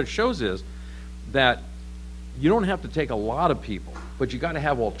 And what it shows is that you don't have to take a lot of people, but you got to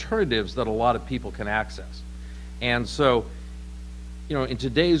have alternatives that a lot of people can access. And so, you know, in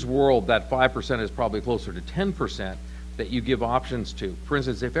today's world, that 5% is probably closer to 10% that you give options to. For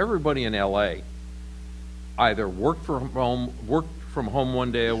instance, if everybody in LA either worked from home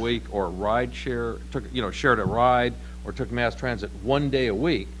 1 day a week, or shared a ride, or took mass transit 1 day a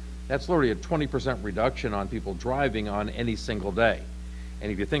week, that's literally a 20% reduction on people driving on any single day.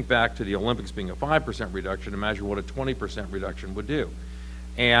 And if you think back to the Olympics being a 5% reduction, imagine what a 20% reduction would do.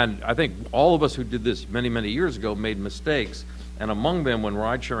 And I think all of us who did this many, many years ago made mistakes. And among them, when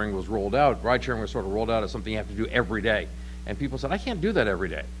ride sharing was rolled out, ride sharing was sort of rolled out as something you have to do every day. And people said, I can't do that every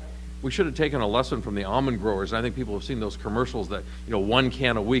day. We should have taken a lesson from the almond growers. And I think people have seen those commercials that, 1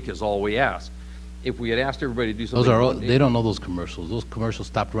 can a week is all we ask. If we had asked everybody to do something. They don't know those commercials. Those commercials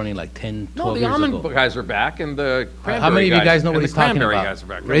stopped running like 10, 12 No, the years almond ago. guys are back, and the cranberry How many of you guys know what he's talking cranberry about? guys are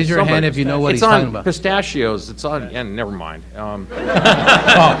back. Raise your hand if you know what he's It's talking on about. pistachios. It's on, and never mind.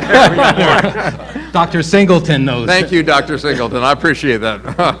 Dr. Singleton knows. Thank you, Dr. Singleton. I appreciate that.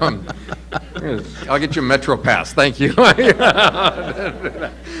 I'll get you a Metro Pass. Thank you.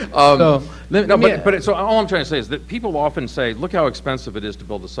 So all I'm trying to say is that people often say, look how expensive it is to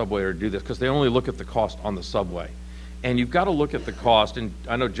build a subway or to do this, because they only look at the cost on the subway. And you've got to look at the cost, and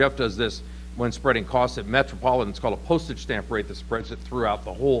I know Jeff does this when spreading costs at Metropolitan. It's called a postage stamp rate that spreads it throughout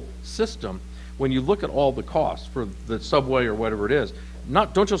the whole system. When you look at all the costs for the subway or whatever it is,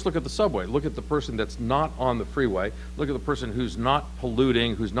 don't just look at the subway. Look at the person that's not on the freeway. Look at the person who's not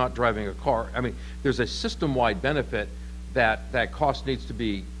polluting, who's not driving a car. I mean, there's a system-wide benefit that cost needs to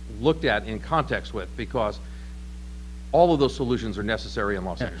be looked at in context with, because all of those solutions are necessary in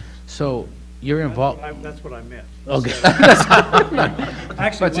Los Angeles. So you're involved. That's what I meant. Okay.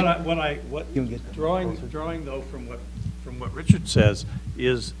 Actually, drawing though from what Richard says,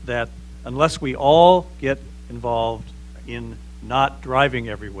 is that unless we all get involved in not driving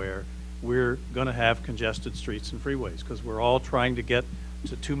everywhere, we're going to have congested streets and freeways, because we're all trying to get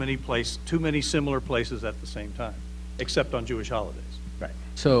to too many similar places at the same time, except on Jewish holidays. Right.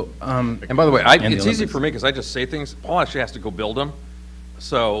 So, And by the way, it's easy Olympics. for me because I just say things. Paul actually has to go build them.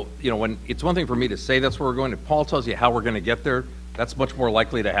 So, when it's one thing for me to say that's where we're going, if Paul tells you how we're going to get there, that's much more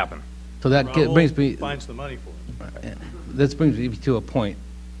likely to happen. so that Raul brings me. finds the money for it. This brings me to a point.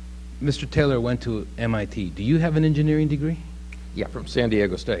 Mr. Taylor went to MIT. Do you have an engineering degree? Yeah, from San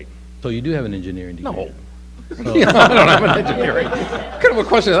Diego State. So you do have an engineering degree. No. I don't have an engineering. What kind of a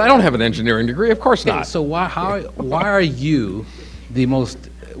question is that? I don't have an engineering degree. Of course Okay, not. so why are you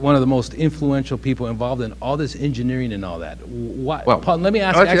one of the most influential people involved in all this engineering and all that? Why, Well, Paul, let me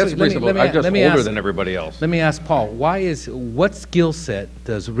ask. actually, Actually, that's reasonable. I'm just older than everybody else. Let me ask Paul. What skill set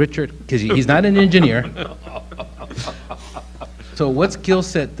does Richard? Because he's not an engineer. So what skill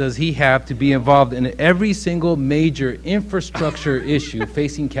set does he have to be involved in every single major infrastructure issue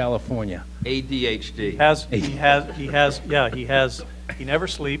facing California? ADHD. He never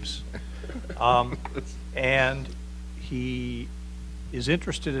sleeps, and he is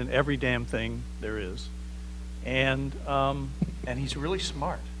interested in every damn thing there is, and he's really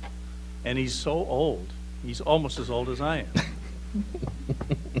smart, and he's so old. He's almost as old as I am.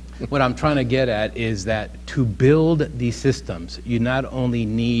 What I'm trying to get at is that to build these systems, you not only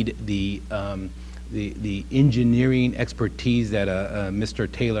need the the engineering expertise that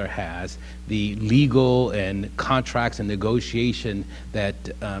Mr. Taylor has, the legal and contracts and negotiation that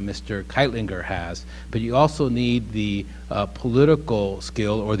Mr. Kightlinger has, but you also need the political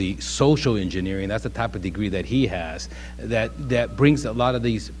skill or the social engineering. That's the type of degree that he has, that brings a lot of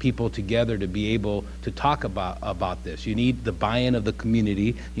these people together to be able to talk about this. You need the buy-in of the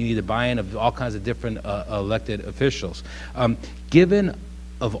community. You need the buy-in of all kinds of different elected officials. Given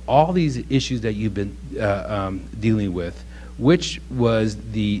of all these issues that you've been dealing with, which was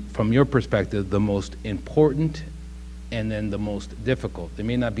from your perspective, the most important and then the most difficult? They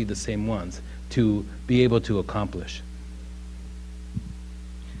may not be the same ones to be able to accomplish.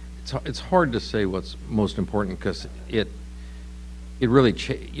 It's hard to say what's most important because it really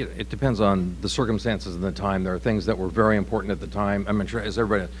it depends on the circumstances and the time. There are things that were very important at the time. I'm sure, as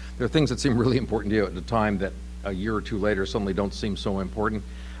everybody, there are things that seem really important to you at the time that a year or two later suddenly don't seem so important.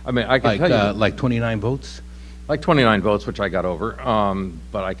 I mean, I can tell you, like 29 votes. Like 29 votes, which I got over,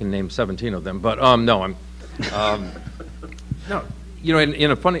 but I can name 17 of them. But no, I'm no, you know,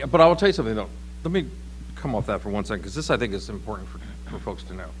 in a funny. But I will tell you something though. Let me come off that for 1 second because this I think is important for folks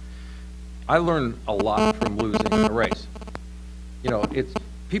to know. I learned a lot from losing a race. You know,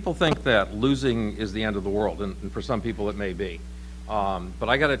 people think that losing is the end of the world, and for some people it may be. But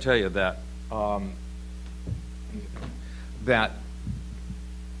I got to tell you that that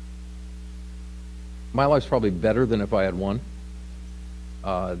my life's probably better than if I had won.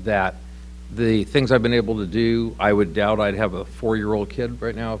 That the things I've been able to do, I would doubt I'd have a 4-year-old kid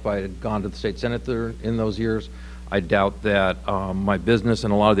right now if I had gone to the state senate there in those years. I doubt that my business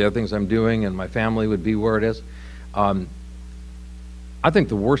and a lot of the other things I'm doing and my family would be where it is. I think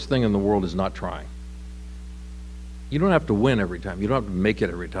the worst thing in the world is not trying. You don't have to win every time. You don't have to make it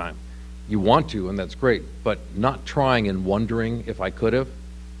every time. You want to, and that's great, but not trying and wondering if I could have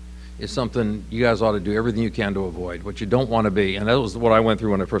is something you guys ought to do everything you can to avoid. What you don't want to be, and that was what I went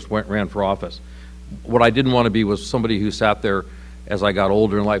through when I first ran for office. What I didn't want to be was somebody who sat there as I got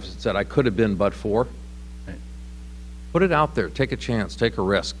older in life and said, I could have been but for. Put it out there. Take a chance. Take a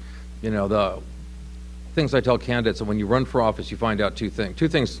risk. You know, the things I tell candidates, and when you run for office, you find out two things.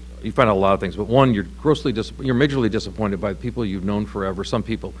 You find out a lot of things, but one, you're majorly disappointed by the people you've known forever, some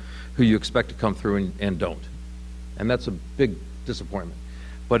people who you expect to come through and don't. And that's a big disappointment.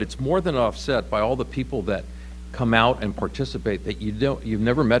 But it's more than offset by all the people that come out and participate that you've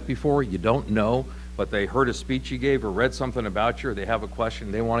never met before, you don't know, but they heard a speech you gave or read something about you, or they have a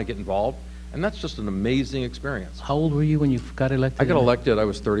question, they want to get involved. And that's just an amazing experience. How old were you when you got elected? I got elected, I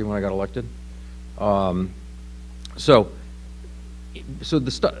was 30 when I got elected. So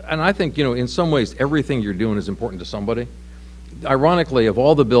the stuff, and I think, you know, in some ways, everything you're doing is important to somebody. Ironically, of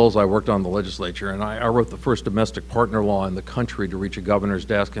all the bills I worked on in the legislature, and I wrote the first domestic partner law in the country to reach a governor's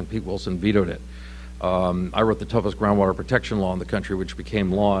desk, and Pete Wilson vetoed it. I wrote the toughest groundwater protection law in the country, which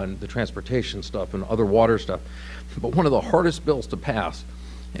became law, and the transportation stuff and other water stuff. But one of the hardest bills to pass,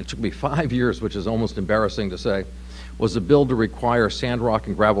 and it took me 5 years, which is almost embarrassing to say, was a bill to require sand, rock,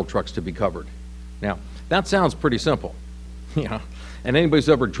 and gravel trucks to be covered. Now, that sounds pretty simple, you know, and anybody who's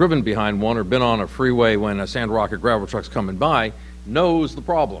ever driven behind one or been on a freeway when a sand, rock, or gravel truck's coming by knows the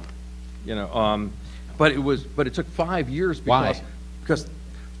problem, you know. But it took 5 years because, Why?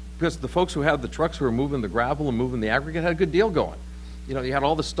 Because the folks who had the trucks who were moving the gravel and moving the aggregate had a good deal going. You know, you had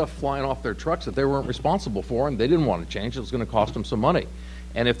all this stuff flying off their trucks that they weren't responsible for, and they didn't want to change. It was going to cost them some money.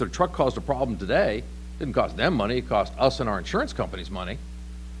 And if their truck caused a problem today, it didn't cost them money, it cost us and our insurance companies money,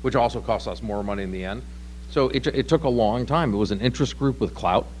 which also cost us more money in the end. So it took a long time. It was an interest group with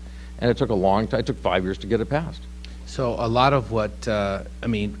clout, and it took a long time. It took 5 years to get it passed. So a lot of what, I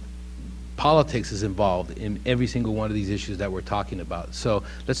mean, politics is involved in every single one of these issues that we're talking about. So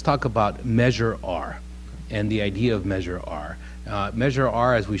let's talk about Measure R and the idea of Measure R. Measure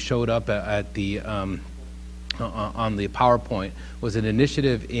R, as we showed up at the on the PowerPoint, was an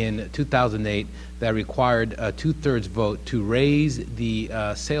initiative in 2008 that required a 2/3 vote to raise the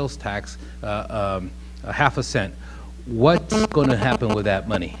sales tax a half a cent. What's going to happen with that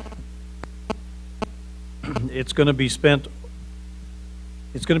money? It's going to be spent,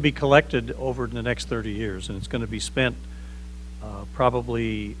 it's going to be collected over the next 30 years, and it's going to be spent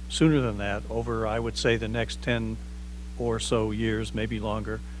probably sooner than that, over, I would say, the next 10 or so years, maybe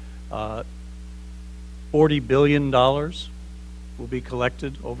longer. $40 billion will be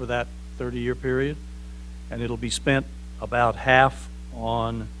collected over that 30-year period, and it'll be spent about half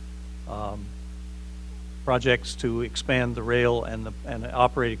on projects to expand the rail and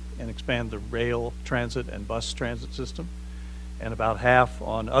operate and expand the rail transit and bus transit system, and about half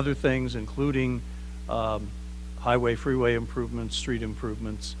on other things, including highway, freeway improvements, street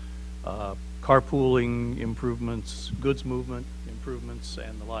improvements, carpooling improvements, goods movement improvements,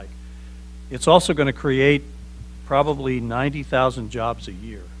 and the like. It's also going to create probably 90,000 jobs a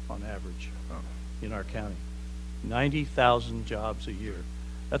year on average in our county. 90,000 jobs a year.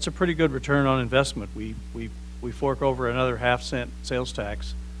 That's a pretty good return on investment. We fork over another half-cent sales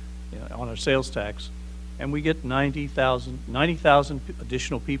tax on our sales tax, and we get 90,000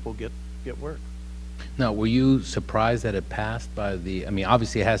 additional people get work. Now, were you surprised that it passed by the, I mean,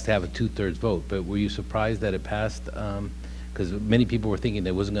 obviously it has to have a 2/3 vote, but were you surprised that it passed? Because many people were thinking that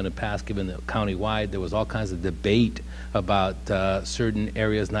it wasn't going to pass given that countywide there was all kinds of debate about certain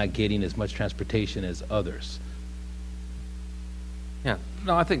areas not getting as much transportation as others. Yeah,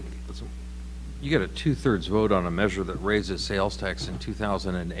 no, I think you get a 2/3 vote on a measure that raises sales tax in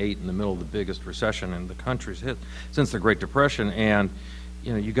 2008 in the middle of the biggest recession in the country's hit since the Great Depression, and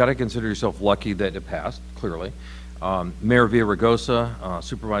you got to consider yourself lucky that it passed, clearly. Mayor Villaraigosa,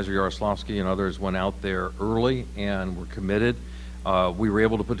 Supervisor Yaroslavsky, and others went out there early and were committed. We were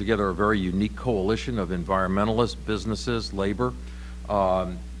able to put together a very unique coalition of environmentalists, businesses, labor,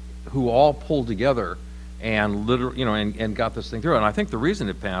 who all pulled together and literally, and got this thing through. And I think the reason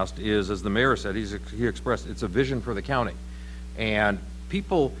it passed is, as the mayor said, he expressed it's a vision for the county. And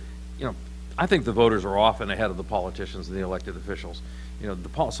people, I think the voters are often ahead of the politicians and the elected officials.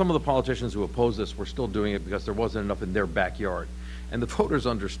 Some of the politicians who opposed this were still doing it because there wasn't enough in their backyard. And the voters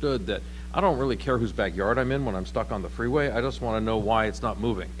understood that I don't really care whose backyard I'm in when I'm stuck on the freeway. I just want to know why it's not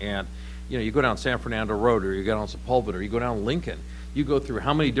moving. And you go down San Fernando Road, or you go down Sepulveda, or you go down Lincoln. You go through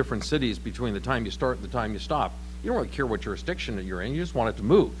how many different cities between the time you start and the time you stop. You don't really care what jurisdiction that you're in. You just want it to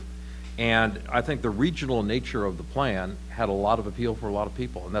move. And I think the regional nature of the plan had a lot of appeal for a lot of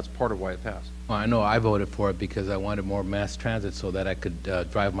people, and that's part of why it passed. Well, I know I voted for it because I wanted more mass transit so that I could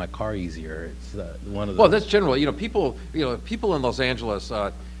drive my car easier. It's one of the. Well, that's general. People in Los Angeles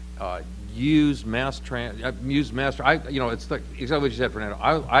use mass transit. It's like exactly what you said, Fernando.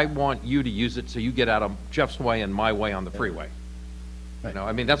 I want you to use it so you get out of Jeff's way and my way on the freeway. Right.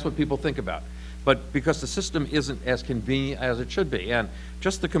 I mean, that's what people think about. But because the system isn't as convenient as it should be, and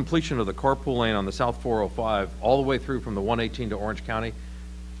just the completion of the carpool lane on the South 405 all the way through from the 118 to Orange County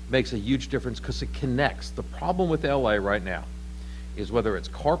makes a huge difference because it connects. The problem with LA right now is whether it's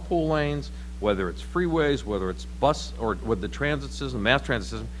carpool lanes, whether it's freeways, whether it's bus or with the transit system, mass transit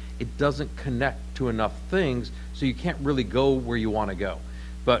system, it doesn't connect to enough things, so you can't really go where you want to go.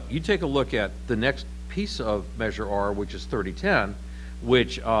 But you take a look at the next piece of Measure R, which is 3010,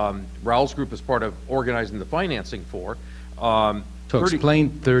 which Raul's group is part of organizing the financing for. Explain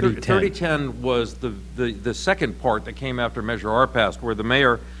 3010. 3010 was the second part that came after Measure R passed, where the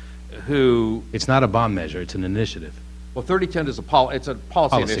mayor, who... It's not a bond measure, it's an initiative. Well, 3010 is a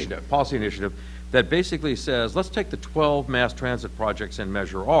policy initiative that basically says, let's take the 12 mass transit projects in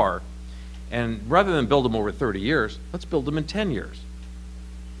Measure R, and rather than build them over 30 years, let's build them in 10 years.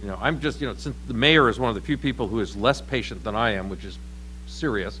 I'm just, since the mayor is one of the few people who is less patient than I am, which is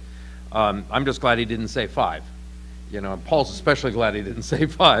serious, I'm just glad he didn't say 5. And Paul's especially glad he didn't say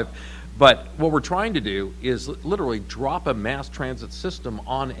 5. But what we're trying to do is literally drop a mass transit system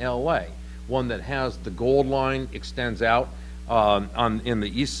on LA, one that has the Gold Line extends out in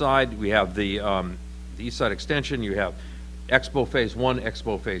the east side. We have the east side extension. You have Expo Phase 1,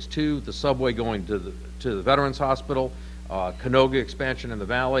 Expo Phase 2, the subway going to the Veterans Hospital, Canoga expansion in the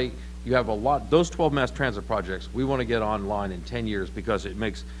valley. You have a lot, those 12 mass transit projects we want to get online in 10 years because it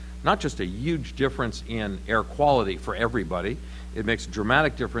makes not just a huge difference in air quality for everybody, it makes a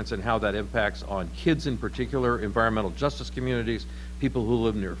dramatic difference in how that impacts on kids in particular, environmental justice communities, people who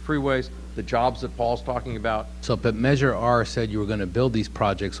live near freeways, the jobs that Paul's talking about. So, but Measure R said you were going to build these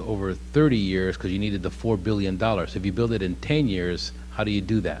projects over 30 years because you needed the $4 billion. So if you build it in 10 years, how do you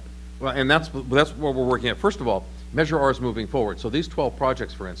do that? Well, and that's what we're working at. First of all, Measure R is moving forward. So these 12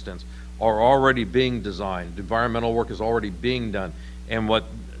 projects, for instance, are already being designed. Environmental work is already being done. And what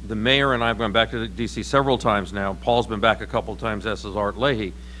the mayor and I have gone back to D.C. several times now. Paul's been back a couple of times, as is Art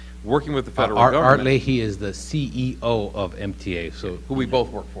Leahy, working with the federal government. Art Leahy is the CEO of MTA. So who we both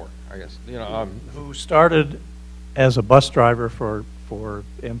work for, I guess. Who started as a bus driver for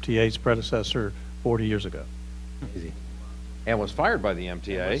MTA's predecessor 40 years ago. Easy. And was fired by the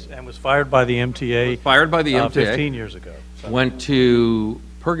MTA. And was fired by the MTA. 15 years ago. So. Went to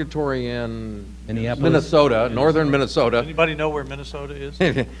purgatory in Minneapolis, Minnesota, northern Minnesota. Anybody know where Minnesota is?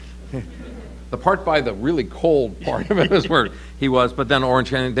 The part by the really cold part of it is where he was, but then Orange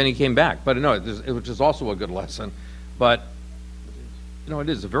County, then he came back. But no, which is also a good lesson. But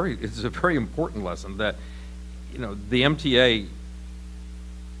it's a very important lesson that the MTA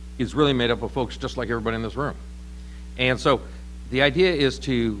is really made up of folks just like everybody in this room. And so The idea is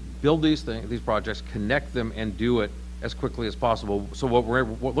to build these projects, connect them, and do it as quickly as possible. So what we're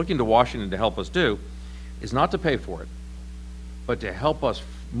looking to Washington to help us do is not to pay for it, but to help us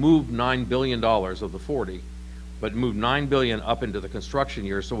move $9 billion of the 40, but move $9 billion up into the construction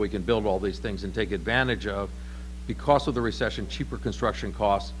year so we can build all these things and take advantage of, because of the recession, cheaper construction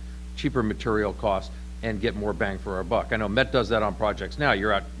costs, cheaper material costs, and get more bang for our buck. I know Met does that on projects now.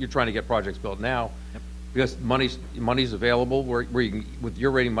 You're trying to get projects built now because money's available, where you can, with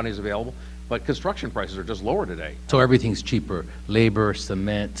your rating, money's available, but construction prices are just lower today. So everything's cheaper, labor,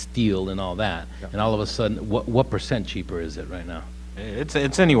 cement, steel, and all that. Yeah. And all of a sudden, what % cheaper is it right now?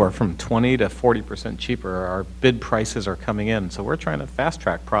 It's anywhere from 20 to 40% cheaper. Our bid prices are coming in, so we're trying to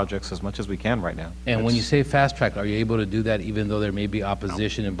fast-track projects as much as we can right now. And when you say fast track, are you able to do that even though there may be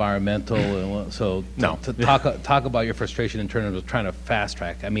opposition, environmental, and so No. to talk about your frustration in terms of trying to fast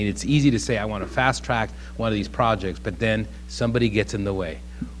track? I mean, it's easy to say I want to fast track one of these projects, but then somebody gets in the way.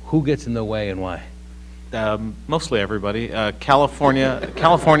 Who gets in the way and why? Mostly everybody. California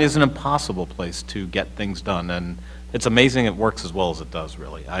is an impossible place to get things done, and it's amazing it works as well as it does,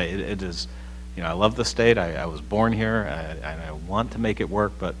 really. It is, I love the state. I was born here, and I want to make it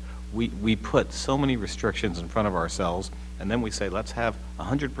work, but we put so many restrictions in front of ourselves, and then we say, let's have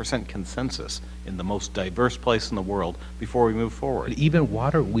 100% consensus in the most diverse place in the world before we move forward. But even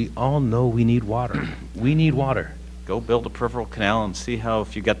water, we all know we need water. We need water. Go build a peripheral canal and see how,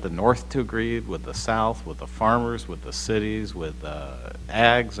 if you get the North to agree with the South, with the farmers, with the cities, with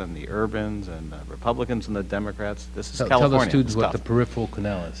ags and the urbans and the Republicans and the Democrats. This is California. Tell the students It's what the tough. peripheral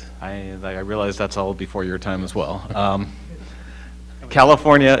canal is. I realize that's all before your time as well.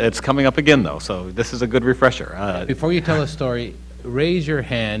 California, it's coming up again, though, so this is a good refresher. Before you tell a story, raise your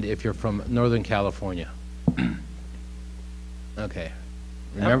hand if you're from Northern California. Okay.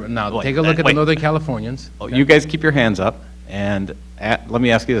 Remember, now take a look at the wait. Northern Californians. Oh, you guys keep your hands up, and let me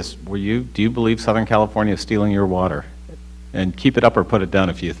ask you this. Do you believe Southern California is stealing your water? And keep it up or put it down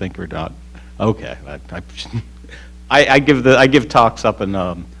if you think or not. Okay. I give talks up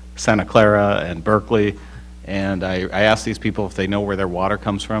in Santa Clara and Berkeley, and I ask these people if they know where their water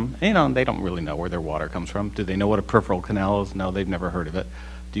comes from. And, they don't really know where their water comes from. Do they know what a peripheral canal is? No, they've never heard of it.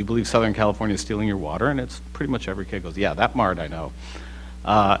 Do you believe Southern California is stealing your water? And it's pretty much every kid goes, yeah, that part I know.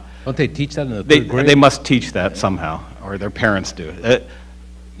 Don't they teach that in the third grade? They must teach that somehow, or their parents do.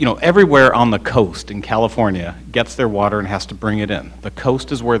 Everywhere on the coast in California gets their water and has to bring it in. The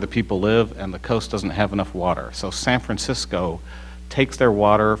coast is where the people live, and the coast doesn't have enough water. So San Francisco takes their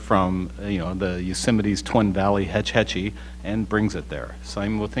water from, the Yosemite's Twin Valley, Hetch Hetchy, and brings it there.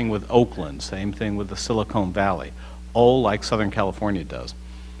 Same thing with Oakland, same thing with the Silicon Valley, all like Southern California does.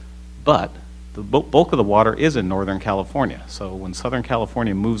 But the bulk of the water is in Northern California. So when Southern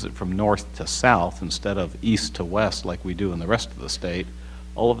California moves it from north to south instead of east to west like we do in the rest of the state,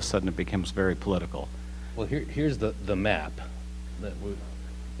 all of a sudden it becomes very political. Well, here's the map.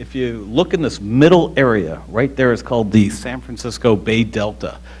 If you look in this middle area, right there is called the San Francisco Bay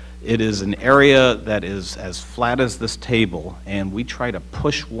Delta. It is an area that is as flat as this table, and we try to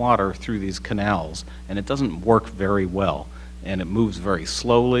push water through these canals, and it doesn't work very well. And it moves very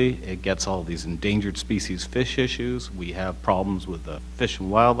slowly. It gets all these endangered species fish issues. We have problems with the Fish and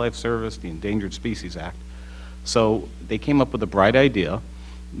Wildlife Service, the Endangered Species Act. So they came up with a bright idea,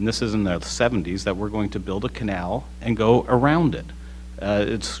 and this is in the 70s, that we're going to build a canal and go around it.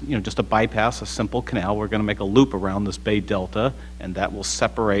 It's just a bypass, a simple canal. We're going to make a loop around this Bay Delta, and that will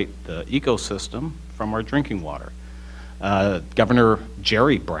separate the ecosystem from our drinking water. Governor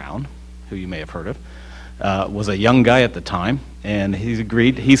Jerry Brown, who you may have heard of, was a young guy at the time, and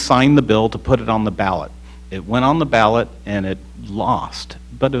he signed the bill to put it on the ballot. It went on the ballot, and it lost,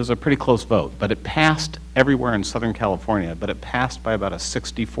 but it was a pretty close vote. But it passed everywhere in Southern California, but it passed by about a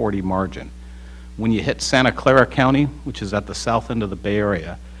 60-40 margin. When you hit Santa Clara County, which is at the south end of the Bay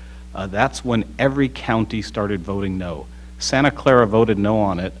Area, that's when every county started voting no. Santa Clara voted no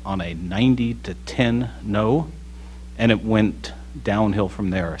on it on a 90-10 no, and it went downhill from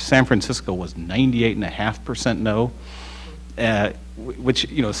there. San Francisco was 98.5% no, which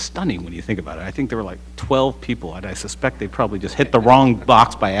is stunning when you think about it. I think there were like 12 people, and I suspect they probably just hit the wrong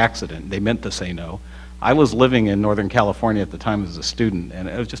box by accident. They meant to say no. I was living in Northern California at the time as a student, and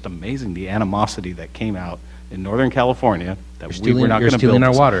it was just amazing the animosity that came out in Northern California that we were not going to build. You're stealing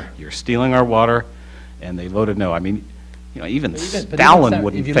our water. You're stealing our water, and they voted no. I mean, even Stalin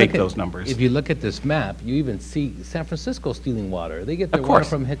wouldn't fake those numbers. If you look at this map, you even see San Francisco stealing water. They get their water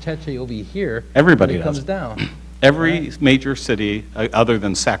from Hetch Hetchy over here. Everybody does. It comes down. Every major city, other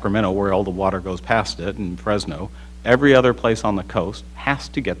than Sacramento, where all the water goes past it, and Fresno, every other place on the coast has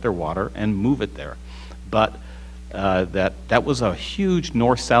to get their water and move it there. But That was a huge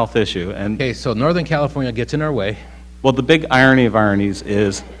north-south issue. And Okay, so Northern California gets in our way, well, the big irony of ironies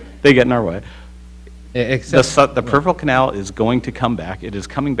is they get in our way. except, The peripheral canal is going to come back. It is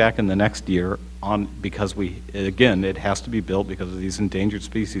coming back in the next year because again, it has to be built because of these endangered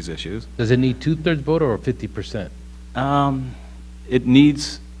species issues. does it need 2/3 vote or 50%? It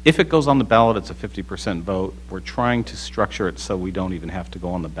needs, if it goes on the ballot, it's a 50% vote. We're trying to structure it so we don't even have to go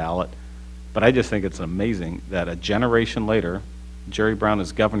on the ballot. But I just think it's amazing that a generation later, Jerry Brown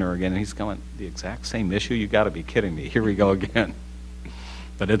is governor again, and he's going, the exact same issue? You got to be kidding me. Here we go again.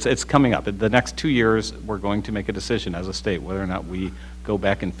 But it's coming up. In the next 2 years, we're going to make a decision as a state whether or not we go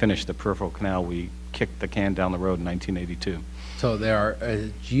back and finish the peripheral canal. We kicked the can down the road in 1982. So there are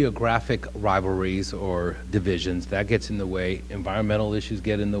geographic rivalries or divisions. That gets in the way. Environmental issues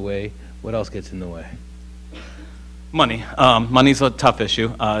get in the way. What else gets in the way? Money. Money's a tough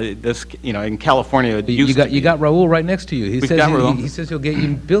issue. In California, it used to be. You got Raul right next to you. We've got Raul. He says he'll get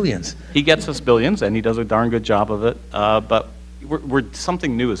you billions. He gets us billions, and he does a darn good job of it. But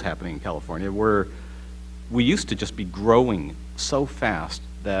something new is happening in California. We used to just be growing so fast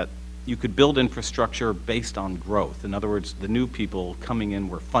that you could build infrastructure based on growth. In other words, the new people coming in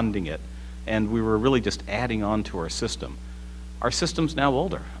were funding it, and we were really just adding on to our system. Our system's now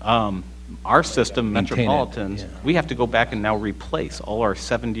older. Our system, Maintain it, Metropolitans, yeah. we have to go back and now replace all our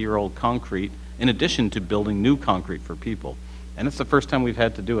 70-year-old concrete in addition to building new concrete for people. And it's the first time we've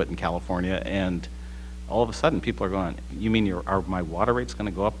had to do it in California, and all of a sudden people are going, you mean are my water rates going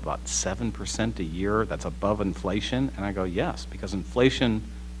to go up about 7% a year? That's above inflation? And I go, yes, because inflation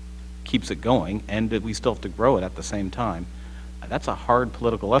keeps it going, and we still have to grow it at the same time. That's a hard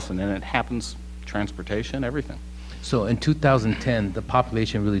political lesson, and it happens, transportation, everything. So in 2010, the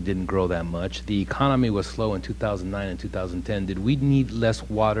population really didn't grow that much. The economy was slow in 2009 and 2010. Did we need less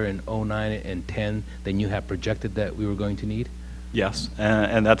water in 09 and 10 than you have projected that we were going to need? Yes,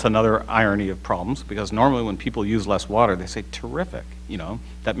 and that's another irony of problems, because normally when people use less water, they say, terrific,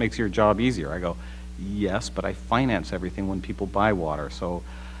 that makes your job easier. I go, yes, but I finance everything when people buy water. So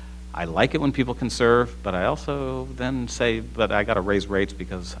I like it when people conserve, but I also then say, but I got to raise rates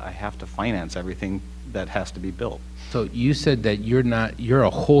because I have to finance everything that has to be built. So you said that you're a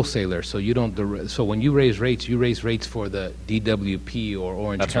wholesaler, so you don't, so when you raise rates for the DWP or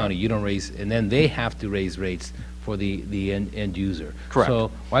Orange That's County, right. you don't raise, and then they have to raise rates for the end user. Correct.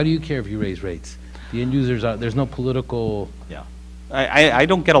 So why do you care if you raise rates? The end users there's no political. Yeah. I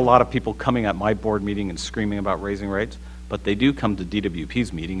don't get a lot of people coming at my board meeting and screaming about raising rates, but they do come to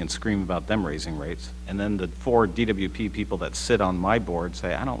DWP's meeting and scream about them raising rates. And then the 4 DWP people that sit on my board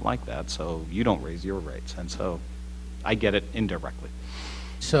say, I don't like that, so you don't raise your rates. And so I get it indirectly.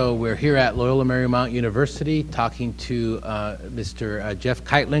 So we're here at Loyola Marymount University talking to Mr. Jeff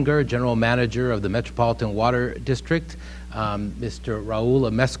Kightlinger, General Manager of the Metropolitan Water District, Mr. Raul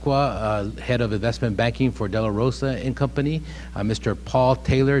Amezcua, Head of Investment Banking for De La Rosa and Company, Mr. Paul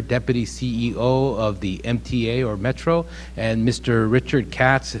Taylor, Deputy CEO of the MTA or Metro, and Mr. Richard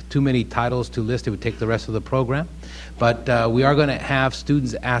Katz. Too many titles to list, it would take the rest of the program. But we are going to have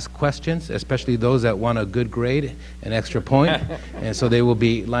students ask questions, especially those that want a good grade, an extra point. And so they will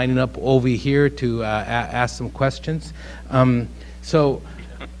be lining up over here to ask some questions.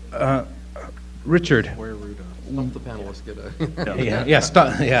 Richard. Stump the panelists get a...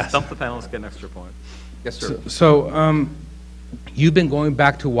 Stump the panelists, get an extra point. Yes, sir. So you've been going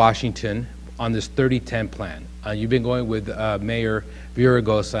back to Washington on this 30-10 plan. You've been going with Mayor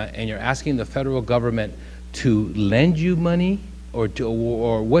Villaraigosa, and you're asking the federal government to lend you money, or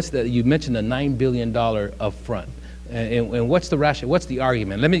what's the? You mentioned the $9 billion upfront, and what's the rationale? What's the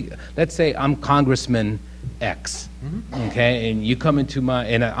argument? Let's say I'm Congressman X, okay, and you come into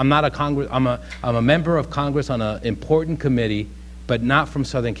and I'm not a I'm a member of Congress on an important committee, but not from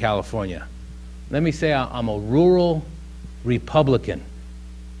Southern California. Let me say I'm a rural Republican,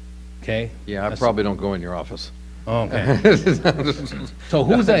 okay? Yeah, I probably don't go in your office. Oh, okay. So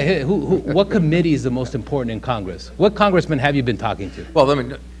what committee is the most important in Congress? What congressman have you been talking to? Well,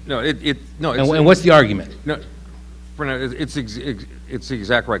 no. And what's the argument? No, Fernando, it's the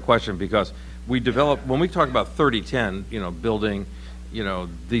exact right question, because when we talk about 30-10, building,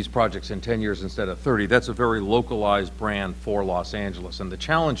 these projects in 10 years instead of 30, that's a very localized brand for Los Angeles. And the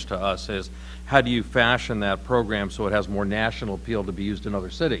challenge to us is, how do you fashion that program so it has more national appeal to be used in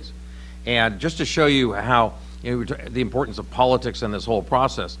other cities? And just to show you how, the importance of politics in this whole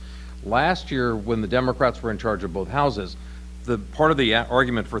process, last year when the Democrats were in charge of both houses, the part of the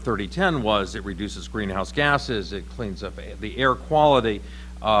argument for 30-10 was it reduces greenhouse gases, it cleans up the air quality,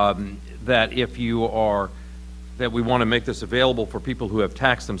 that that we want to make this available for people who have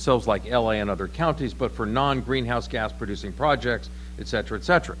taxed themselves like LA and other counties, but for non-greenhouse gas producing projects, et cetera, et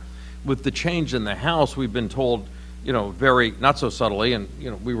cetera. With the change in the House, we've been told, you know, very, not so subtly, and, you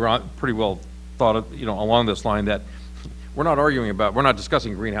know, we were pretty well thought of, you know, along this line that we're not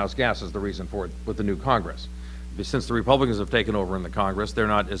discussing greenhouse gas as the reason for it with the new Congress. Since the Republicans have taken over in the Congress, they're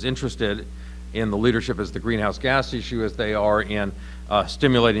not as interested in the leadership as the greenhouse gas issue as they are in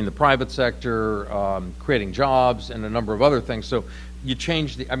stimulating the private sector, creating jobs, and a number of other things. So you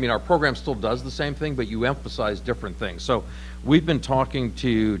change I mean, our program still does the same thing, but you emphasize different things. So we've been talking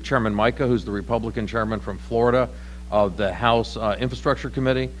to Chairman Mica, who's the Republican chairman from Florida of the House Infrastructure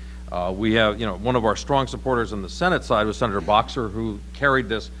Committee. We have, you know, one of our strong supporters on the Senate side was Senator Boxer, who carried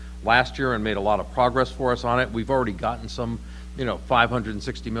this last year and made a lot of progress for us on it. We've already gotten some, you know,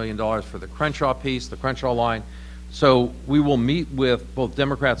 $560 million for the Crenshaw piece, the Crenshaw line. So we will meet with both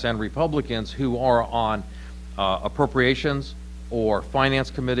Democrats and Republicans who are on appropriations or finance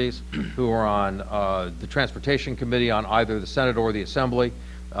committees, who are on the Transportation Committee on either the Senate or the Assembly,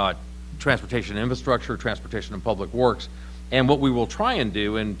 Transportation Infrastructure, Transportation and Public Works. And what we will try and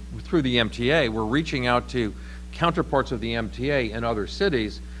do, and through the MTA, we're reaching out to counterparts of the MTA in other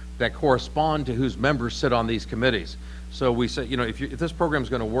cities that correspond to whose members sit on these committees. So we say, you know, if this program is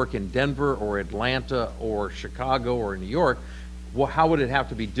going to work in Denver or Atlanta or Chicago or New York, well, how would it have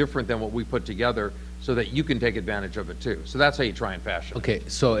to be different than what we put together so that you can take advantage of it too? So that's how you try and fashion it. Okay,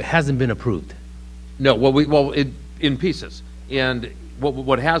 so it hasn't been approved? No, in pieces. And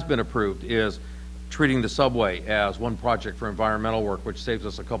what has been approved is treating the subway as one project for environmental work, which saves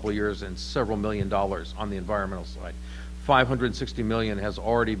us a couple of years and several $1 million on the environmental side. $560 million has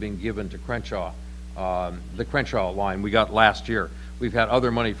already been given to Crenshaw, the Crenshaw line we got last year. We've had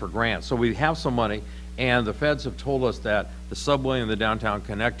other money for grants. So we have some money, and the feds have told us that the subway and the downtown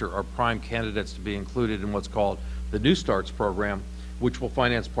connector are prime candidates to be included in what's called the New Starts program, which will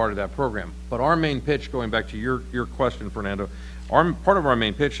finance part of that program. But our main pitch, going back to your question, Fernando, part of our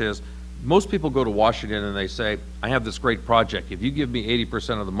main pitch is, most people go to Washington and they say, I have this great project. If you give me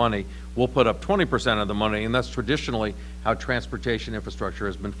 80% of the money, we'll put up 20% of the money, and that's traditionally how transportation infrastructure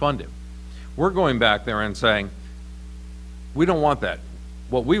has been funded. We're going back there and saying, we don't want that.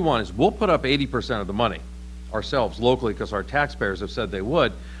 What we want is we'll put up 80% of the money ourselves locally because our taxpayers have said they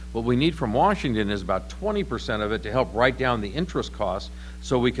would. What we need from Washington is about 20% of it to help write down the interest costs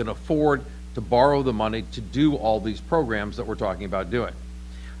so we can afford to borrow the money to do all these programs that we're talking about doing.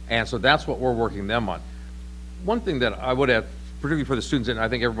 And so that's what we're working them on. One thing that I would add, particularly for the students, and I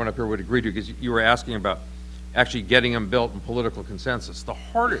think everyone up here would agree to, because you were asking about actually getting them built and political consensus.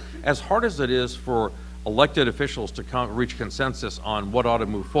 As hard as it is for elected officials to reach consensus on what ought to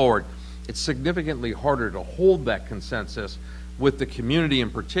move forward, it's significantly harder to hold that consensus with the community in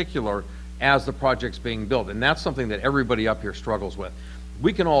particular as the project's being built. And that's something that everybody up here struggles with.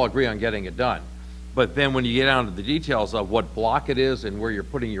 We can all agree on getting it done. But then when you get down to the details of what block it is and where you're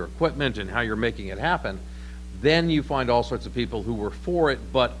putting your equipment and how you're making it happen, then you find all sorts of people who were for it,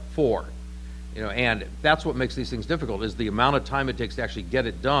 but for. You know, and that's what makes these things difficult, is the amount of time it takes to actually get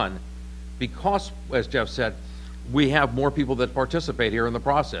it done, because, as Jeff said, we have more people that participate here in the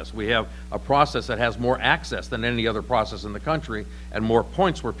process. We have a process that has more access than any other process in the country, and more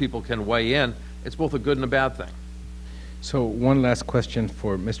points where people can weigh in. It's both a good and a bad thing. So one last question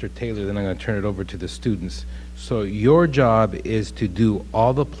for Mr. Taylor, then I'm going to turn it over to the students. So your job is to do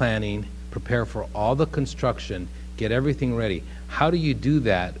all the planning, prepare for all the construction, get everything ready. How do you do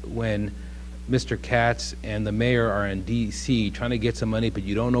that when Mr. Katz and the mayor are in D.C. trying to get some money, but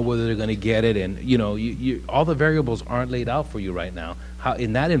you don't know whether they're going to get it, and you know, all the variables aren't laid out for you right now? How,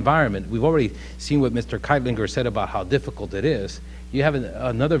 in that environment, we've already seen what Mr. Kightlinger said about how difficult it is. You have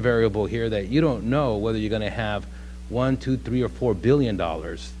another variable here that you don't know whether you're going to have $1, $2, $3, or $4 billion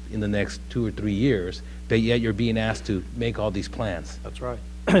in the next 2 or 3 years, but yet you're being asked to make all these plans. That's right.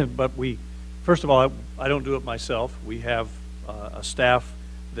 But first of all, I don't do it myself. We have a staff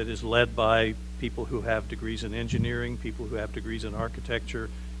that is led by people who have degrees in engineering, people who have degrees in architecture,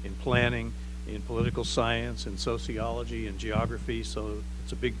 in planning, in political science, in sociology, and geography, so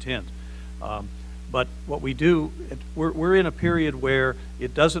it's a big tent. But what we do, we're in a period where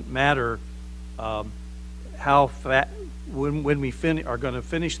it doesn't matter when we are going to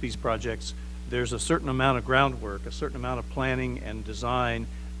finish these projects. There's a certain amount of groundwork, a certain amount of planning and design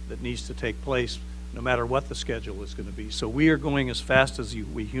that needs to take place no matter what the schedule is going to be. So we are going as fast as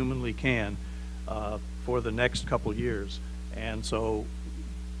we humanly can for the next couple years. And so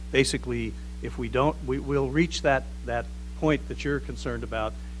basically, if we don't, we'll reach that point that you're concerned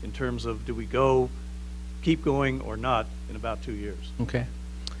about in terms of, do we keep going or not, in about 2 years. Okay.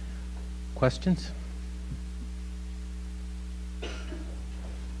 Questions?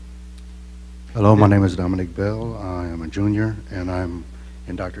 Hello, my name is Dominic Bell. I am a junior, and I'm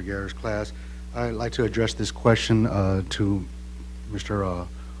in Dr. Guerra's class. I'd like to address this question to Mr.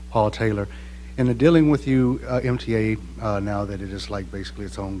 Paul Taylor. In dealing with you, MTA, now that it is like basically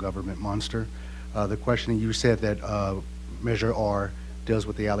its own government monster, the question you said that Measure R deals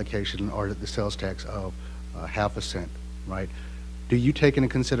with the allocation or the sales tax of 0.5 cent, right? Do you take into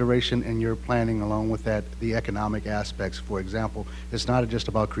consideration in your planning along with that the economic aspects? For example, it's not just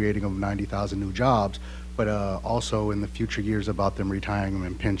about creating of 90,000 new jobs, but also in the future years about them retiring them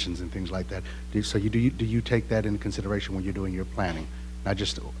and pensions and things like that. Do you take that into consideration when you're doing your planning? Not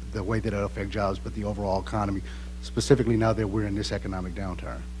just the way that it'll affect jobs, but the overall economy, specifically now that we're in this economic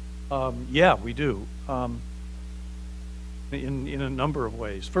downturn? Yeah, we do. In a number of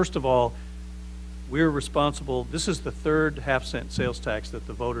ways. First of all, we're responsible. This is the third 0.5 cent sales tax that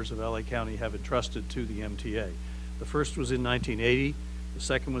the voters of LA County have entrusted to the MTA. The first was in 1980, the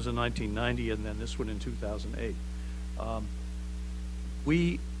second was in 1990, and then this one in 2008.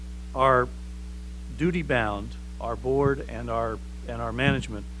 We are duty bound, our board and our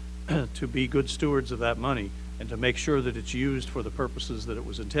management, to be good stewards of that money and to make sure that it's used for the purposes that it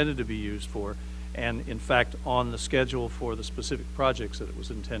was intended to be used for, and in fact on the schedule for the specific projects that it was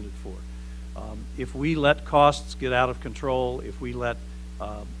intended for. If we let costs get out of control, if we let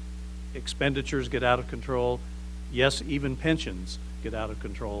expenditures get out of control, yes, even pensions get out of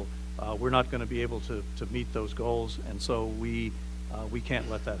control, we're not going to be able to meet those goals, and so we can't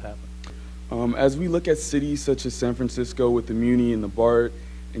let that happen. As we look at cities such as San Francisco with the Muni and the BART,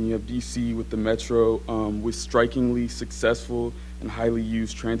 and you have DC with the Metro, with strikingly successful and highly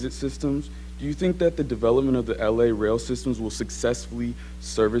used transit systems, do you think that the development of the LA rail systems will successfully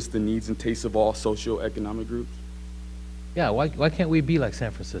service the needs and tastes of all socioeconomic groups? Yeah, why can't we be like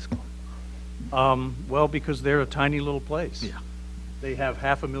San Francisco? Well, because they're a tiny little place. Yeah. They have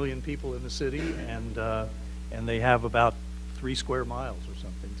 500,000 people in the city, and they have about 3 square miles or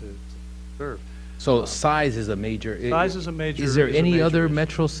something to serve. So size is a major. Size is a major. Is there any other issue.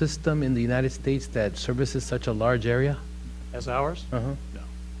 metro system in the United States that services such a large area? As ours? Uh-huh. No.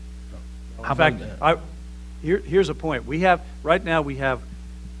 How In fact, about here's a point. Right now we have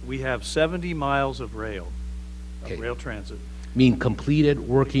 70 miles of rail, Okay. rail transit. Mean completed,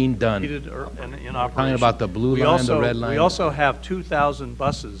 working, done. Completed and in operation. Talking about the blue line, the red line. We also have 2,000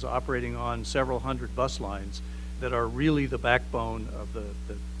 buses operating on several hundred bus lines that are really the backbone of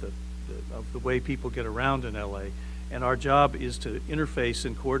the way people get around in LA. And our job is to interface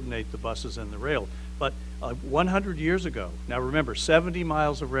and coordinate the buses and the rail. But 100 years ago, now remember, 70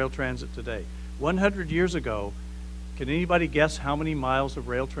 miles of rail transit today. 100 years ago, can anybody guess how many miles of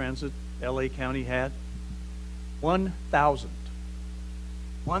rail transit LA County had? 1,000.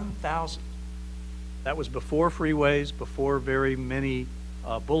 1,000. That was before freeways, before very many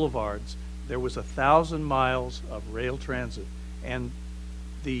boulevards. There was 1,000 miles of rail transit. And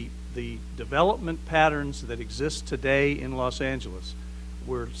the development patterns that exist today in Los Angeles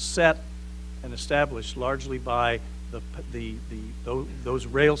were set and established largely by those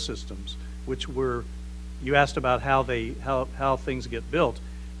rail systems, which were, you asked about how things get built.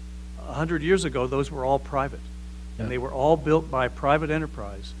 100 years ago, those were all private. Yeah. And they were all built by private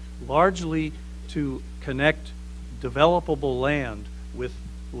enterprise, largely to connect developable land with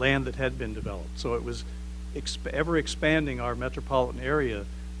land that had been developed. So it was ever expanding our metropolitan area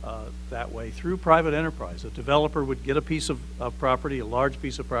that way through private enterprise. A developer would get a piece of property, a large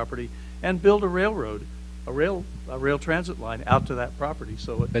piece of property, and build a railroad, a rail transit line out to that property.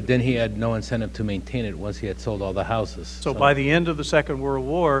 But then he had no incentive to maintain it once he had sold all the houses. So by the end of the Second World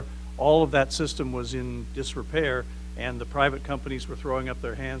War, all of that system was in disrepair, and the private companies were throwing up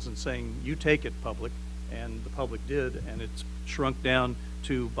their hands and saying, you take it, public, and the public did, and it's shrunk down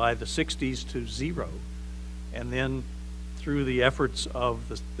to, by the 60s, to 0. And then through the efforts of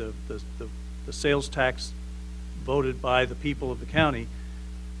the sales tax voted by the people of the county,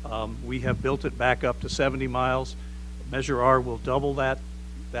 we have built it back up to 70 miles. Measure R will double that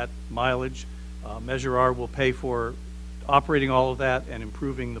mileage. Measure R will pay for operating all of that and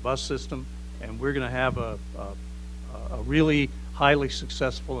improving the bus system, and we're going to have a really highly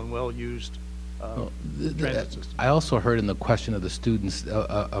successful and well-used transit system. I also heard in the question of the students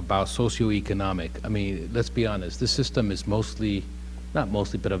about socioeconomic. I mean, let's be honest, this system is mostly, not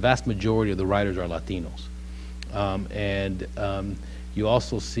mostly, but a vast majority of the riders are Latinos. You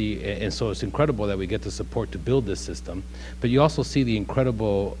also see, and so it's incredible that we get the support to build this system, but you also see the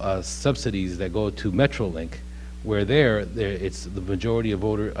incredible subsidies that go to Metrolink, where it's the majority of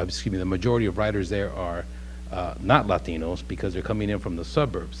the majority of riders there are not Latinos because they're coming in from the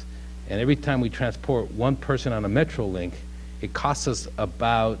suburbs. And every time we transport one person on a Metrolink, it costs us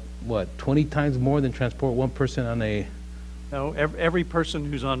about, what, 20 times more than transport one person on a, No, every person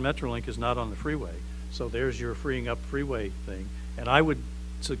who's on Metrolink is not on the freeway. So there's your freeing up freeway thing. And I would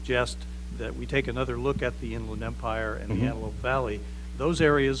suggest that we take another look at the Inland Empire and the Antelope Valley. Those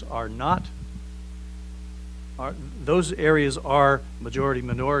areas are not, those areas are majority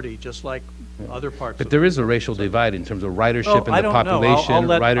minority, just like other parts. but there is a racial divide in terms of ridership in I the don't know. population, I'll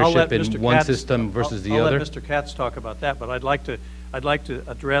let ridership in Mr. one Katz- system versus the I'll other. let Mr. Katz talk about that, but I'd like to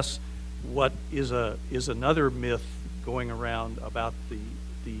address what is another myth going around about the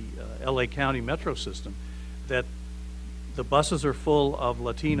LA County metro system, that the buses are full of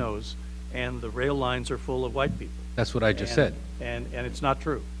Latinos and the rail lines are full of white people. That's what I just said. And it's not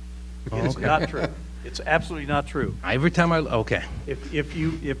true. Oh, It's okay. not true. It's absolutely not true. Every time okay.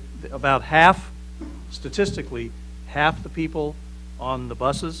 If about half, statistically, half the people on the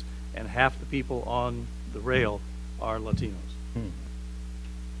buses and half the people on the rail are Latinos.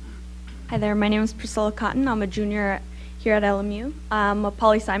 Hi there, my name is Priscilla Cotton. I'm a junior here at LMU. I'm a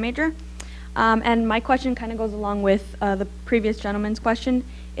poli-sci major. And my question kind of goes along with the previous gentleman's question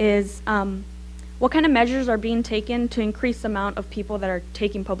is, what kind of measures are being taken to increase the amount of people that are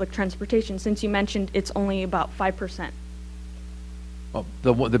taking public transportation, since you mentioned it's only about 5%? Well,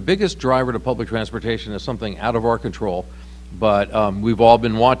 the biggest driver to public transportation is something out of our control, but we've all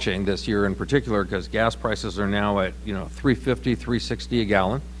been watching this year in particular because gas prices are now at, $3.50, $3.60 a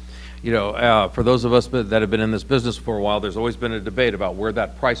gallon. For those of us that have been in this business for a while, there's always been a debate about where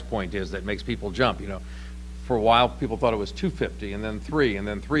that price point is that makes people jump. For a while, people thought it was $2.50, and then $3, and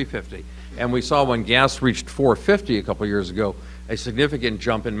then $3.50. And we saw when gas reached $4.50 a couple of years ago, a significant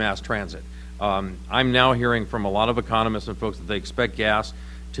jump in mass transit. I'm now hearing from a lot of economists and folks that they expect gas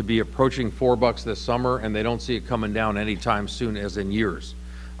to be approaching $4 this summer, and they don't see it coming down anytime soon, as in years.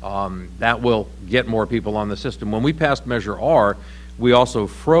 That will get more people on the system. When we passed Measure R, we also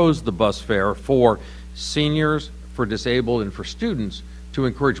froze the bus fare for seniors, for disabled, and for students to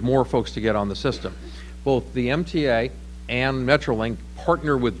encourage more folks to get on the system. Both the MTA and Metrolink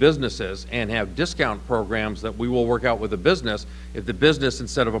partner with businesses and have discount programs that we will work out with the business. If the business,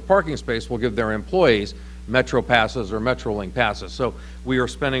 instead of a parking space, will give their employees Metro passes or Metrolink passes. So we are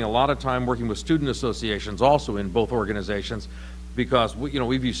spending a lot of time working with student associations also in both organizations, because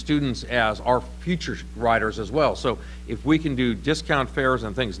we view students as our future riders as well. So if we can do discount fares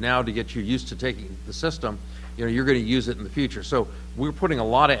and things now to get you used to taking the system, you're going to use it in the future. So we're putting a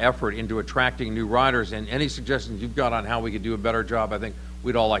lot of effort into attracting new riders, and any suggestions you've got on how we could do a better job, I think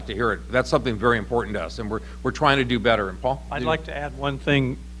we'd all like to hear it. That's something very important to us, and we're trying to do better. And Paul? I'd like to add one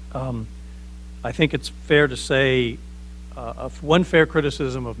thing. I think it's fair to say one fair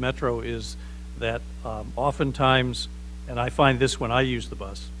criticism of Metro is that oftentimes, and I find this when I use the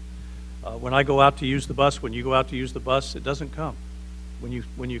bus, when I go out to use the bus, when you go out to use the bus, it doesn't come when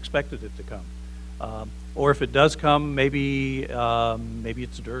you expected it to come. Or if it does come, maybe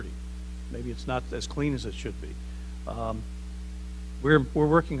it's dirty. Maybe it's not as clean as it should be. We're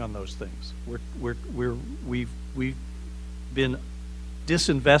working on those things. We've been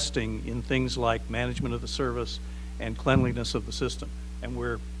disinvesting in things like management of the service and cleanliness of the system, and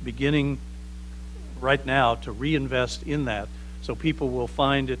we're beginning right now to reinvest in that, so people will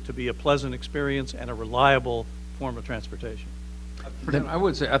find it to be a pleasant experience and a reliable form of transportation. I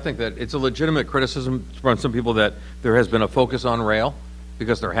would say, I think that it's a legitimate criticism from some people that there has been a focus on rail,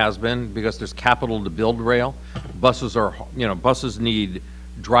 because there's capital to build rail. Buses need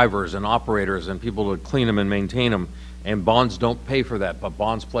drivers and operators and people to clean them and maintain them, and bonds don't pay for that, but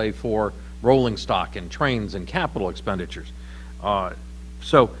bonds pay for rolling stock and trains and capital expenditures.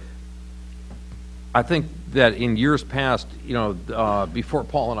 So I think that in years past, before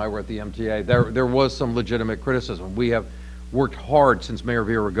Paul and I were at the MTA, there was some legitimate criticism. We have worked hard since Mayor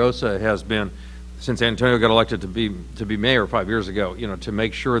Villaraigosa has been, since Antonio got elected to be mayor 5 years ago, to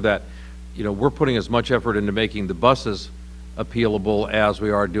make sure that, we're putting as much effort into making the buses appealable as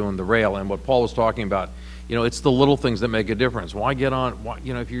we are doing the rail. And what Paul was talking about, it's the little things that make a difference. Why get on?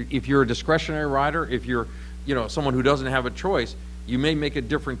 If you're a discretionary rider, if you're, someone who doesn't have a choice, you may make a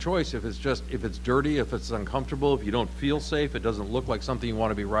different choice if it's dirty, if it's uncomfortable, if you don't feel safe, it doesn't look like something you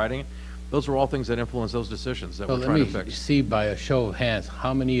want to be riding. Those are all things that influence those decisions that we're trying to fix. Let me see by a show of hands,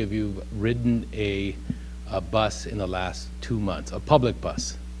 how many of you have ridden a bus in the last 2 months, a public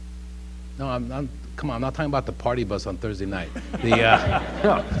bus? No, come on, I'm not talking about the party bus on Thursday night.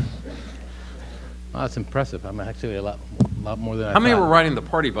 Well, that's impressive. I'm actually a lot more than I thought. How many were riding the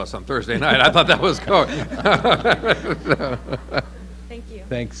party bus on Thursday night? I thought that was cool. Thank you.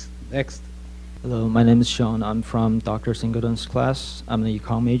 Thanks. Next. Hello, my name is Sean. I'm from Dr. Singleton's class. I'm an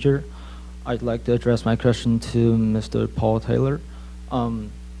econ major. I'd like to address my question to Mr. Paul Taylor.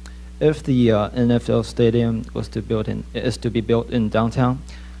 If the NFL stadium is to be built in downtown,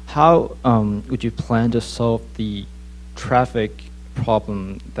 how would you plan to solve the traffic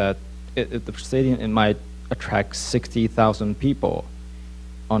problem that the stadium it might attract 60,000 people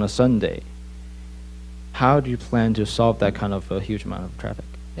on a Sunday? How do you plan to solve that kind of a huge amount of traffic?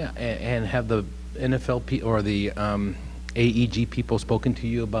 Yeah, and have the NFL or the AEG people spoken to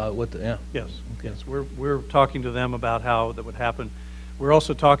you about what? Yeah. Yes, yes. We're talking to them about how that would happen. We're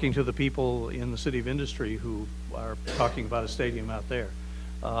also talking to the people in the City of Industry who are talking about a stadium out there.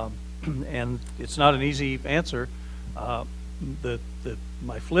 And it's not an easy answer.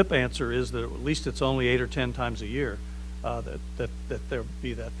 My flip answer is that at least it's only 8 or 10 times a year that there'll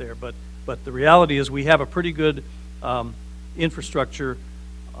be that there. But the reality is we have a pretty good infrastructure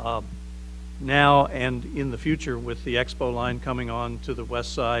now and in the future with the Expo line coming on to the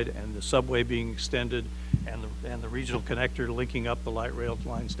west side and the subway being extended and the regional connector linking up the light rail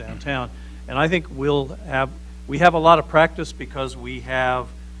lines downtown. And I think we have a lot of practice because we have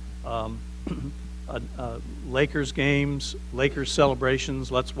Lakers games, Lakers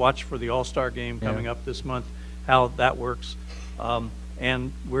celebrations. Let's watch for the All-Star game coming up this month, how that works.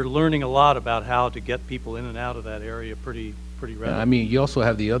 And we're learning a lot about how to get people in and out of that area pretty readily. I mean, you also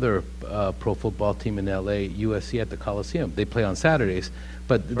have the other pro football team in LA, USC at the Coliseum. They play on Saturdays,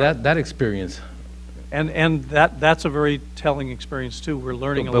 but right. that experience. And that's a very telling experience too. We're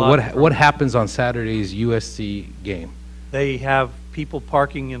learning a lot. But what happens on Saturday's USC game? They have people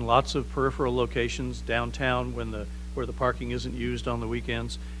parking in lots of peripheral locations downtown where the parking isn't used on the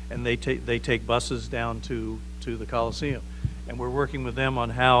weekends, and they take buses down to the Coliseum. And we're working with them on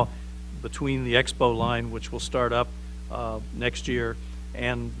how, between the Expo line, which will start up next year,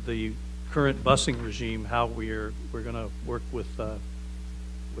 and the current busing regime, how we're going to work with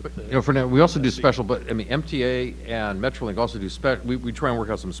Fernando, we also do special, but I mean, MTA and Metrolink also do we try and work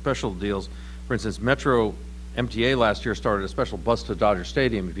out some special deals. For instance, MTA last year started a special bus to Dodger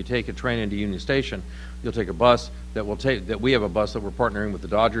Stadium. If you take a train into Union Station, you'll take a bus that we have a bus that we're partnering with the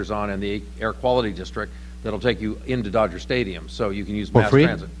Dodgers on and the Air Quality District that'll take you into Dodger Stadium, so you can use mass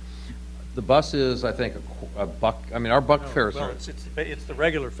transit. The bus is, I think, a buck. I mean, our buck fares are. It's the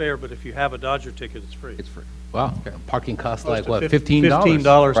regular fare, but if you have a Dodger ticket, it's free. It's free. Wow. Okay. Parking costs like what, $15?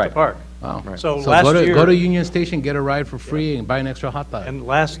 $15 to park. Wow. Right. So last year, go to Union Station, get a ride for free, and buy an extra hot dog. And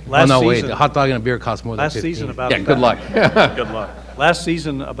last no, wait, season, a hot dog and a beer costs more than $15. Last season, about good luck. Good luck. Last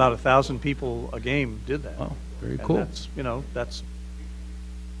season, about 1,000 people a game did that. Wow, very cool. That's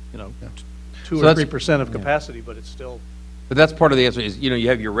 2 or 3% of capacity, but it's still. But that's part of the answer is, you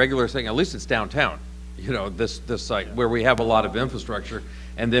have your regular thing, at least it's downtown, this site where we have a lot of infrastructure,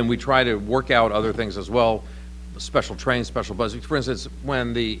 and then we try to work out other things as well, special trains, special buses. For instance,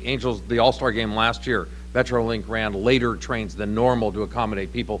 when the All-Star game last year, Metrolink ran later trains than normal to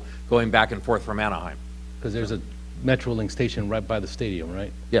accommodate people going back and forth from Anaheim. Because there's a Metrolink station right by the stadium,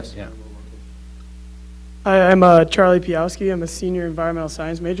 right? Yes. Yeah. Hi, I'm Charlie Piowski. I'm a senior environmental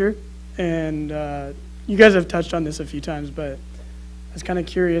science major, and you guys have touched on this a few times, but I was kind of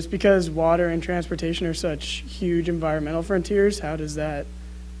curious, because water and transportation are such huge environmental frontiers, how does that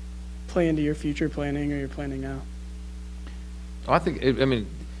play into your future planning or your planning now? I think,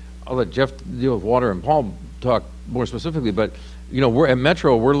 I'll let Jeff deal with water and Paul talk more specifically, but, we're at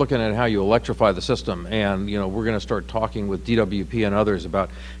Metro, we're looking at how you electrify the system, and, we're going to start talking with DWP and others about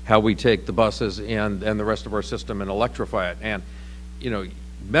how we take the buses and the rest of our system and electrify it. And,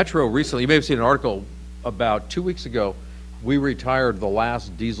 Metro recently, you may have seen an article about 2 weeks ago, we retired the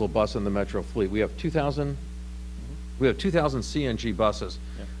last diesel bus in the Metro fleet. We have 2,000 CNG buses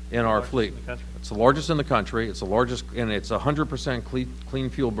in our fleet. It's the largest in the country. It's the largest, and it's 100% clean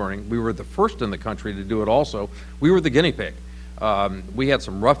fuel burning. We were the first in the country to do it also. We were the guinea pig. We had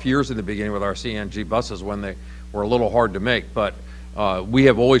some rough years in the beginning with our CNG buses when they were a little hard to make, but we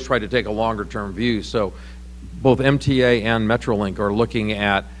have always tried to take a longer term view. So both MTA and Metrolink are looking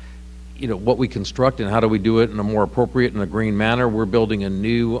at what we construct and how do we do it in a more appropriate and a green manner. We're building a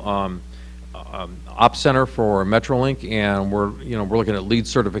new ops center for Metrolink, and we're looking at LEED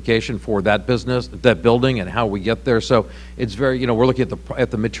certification for that building and how we get there. So it's very, we're looking at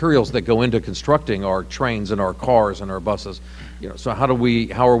the materials that go into constructing our trains and our cars and our buses. So how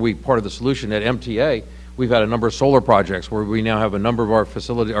are we part of the solution? At MTA, we've had a number of solar projects where we now have a number of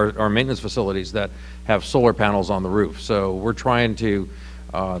our maintenance facilities that have solar panels on the roof. So we're trying to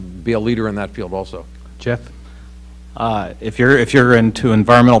be a leader in that field also. Jeff? If you're into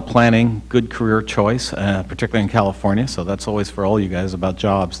environmental planning, good career choice, particularly in California, so that's always for all you guys about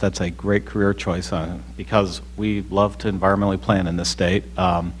jobs. That's a great career choice because we love to environmentally plan in this state.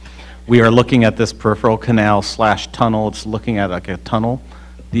 We are looking at this peripheral canal / tunnel. It's looking at like a tunnel.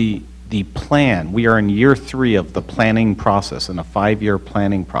 The plan, we are in year 3 of the planning process, in a 5-year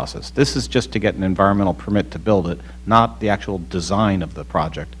planning process. This is just to get an environmental permit to build it, not the actual design of the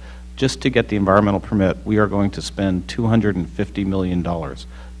project. Just to get the environmental permit, we are going to spend $250 million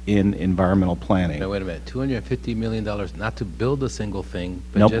in environmental planning. Now, wait a minute, $250 million, not to build a single thing,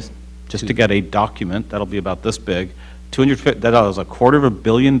 but Nope. just to get a document, that'll be about this big. That is $250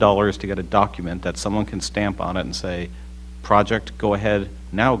 million to get a document that someone can stamp on it and say, project, go ahead,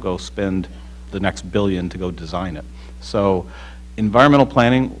 now go spend the next $1 billion to go design it. So environmental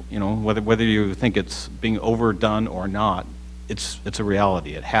planning, you know, whether you think it's being overdone or not, it's a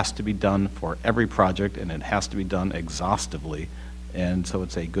reality. It has to be done for every project, and it has to be done exhaustively. And so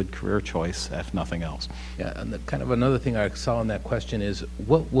it's a good career choice, if nothing else. Yeah, and kind of another thing I saw in that question is,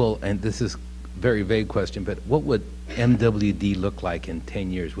 what will, and this is a very vague question, but what would MWD look like in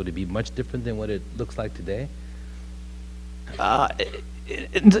 10 years? Would it be much different than what it looks like today?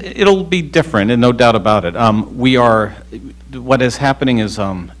 It'll be different, and no doubt about it. What is happening is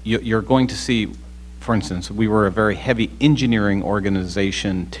you're going to see, for instance, we were a very heavy engineering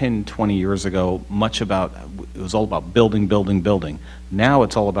organization 10, 20 years ago, it was all about building, building, building. Now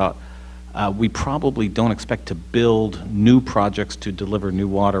it's all about, we probably don't expect to build new projects to deliver new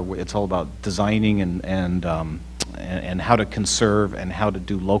water. It's all about designing and how to conserve and how to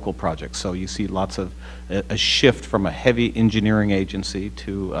do local projects. So you see lots of a shift from a heavy engineering agency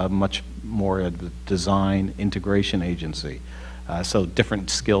to a much more a design integration agency. So different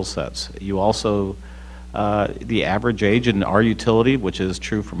skill sets. You also, the average age in our utility, which is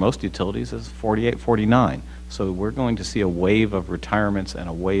true for most utilities, is 48, 49. So we're going to see a wave of retirements and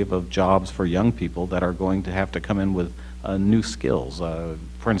a wave of jobs for young people that are going to have to come in with new skills.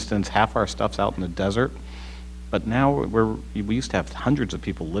 For instance, half our stuff's out in the desert. But now we used to have hundreds of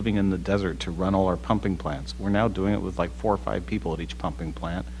people living in the desert to run all our pumping plants. We're now doing it with like 4 or 5 people at each pumping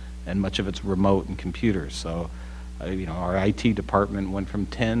plant, and much of it's remote and computers. So, you know, our IT department went from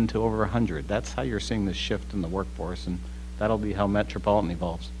 10 to over 100. That's how you're seeing this shift in the workforce, and that'll be how Metropolitan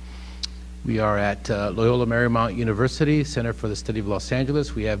evolves. We are at Loyola Marymount University, Center for the Study of Los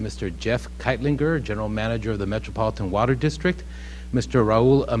Angeles. We have Mr. Jeff Kightlinger, General Manager of the Metropolitan Water District, Mr.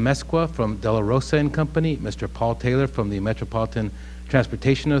 Raul Amezcua from De La Rosa and Company, Mr. Paul Taylor from the Metropolitan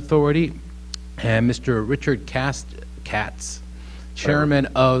Transportation Authority, and Mr. Richard Katz, Chairman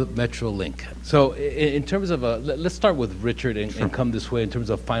of Metrolink. So in terms of, let's start with Richard and come this way in terms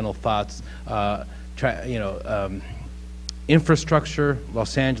of final thoughts. Infrastructure,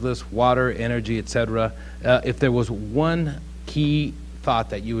 Los Angeles, water, energy, et cetera. If there was one key thought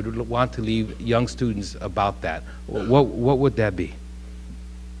that you would want to leave young students about that, what would that be?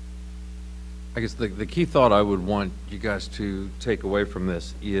 I guess the key thought I would want you guys to take away from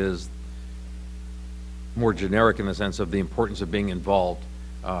this is more generic in the sense of the importance of being involved.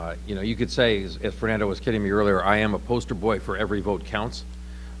 You know, you could say, as Fernando was kidding me earlier, I am a poster boy for every vote counts,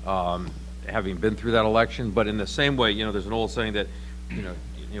 having been through that election. But in the same way, you know, there's an old saying that, you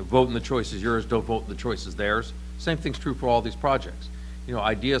know, vote and the choice is yours, don't vote and the choice is theirs. Same thing's true for all these projects. You know,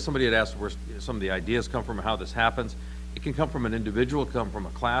 ideas, somebody had asked where some of the ideas come from and how this happens. It can come from an individual, come from a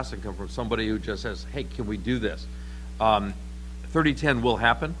class, and come from somebody who just says, hey, can we do this? 3010 will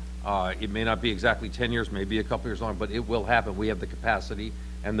happen. It may not be exactly 10 years, maybe a couple years long, but it will happen. We have the capacity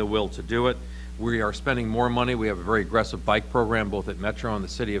and the will to do it. We are spending more money. We have a very aggressive bike program, both at Metro and the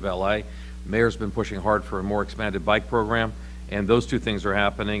city of LA. The mayor's been pushing hard for a more expanded bike program, and those two things are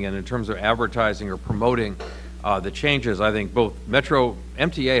happening. And in terms of advertising or promoting the changes, I think both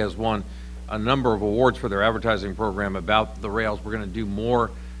MTA has won a number of awards for their advertising program about the rails. We're going to do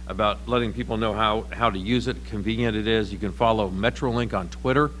more about letting people know how to use it, convenient it is. You can follow Metrolink on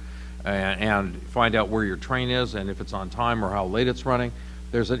Twitter and find out where your train is and if it's on time or how late it's running.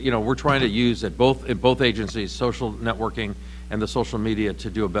 There's we're trying to use at both agencies social networking and the social media to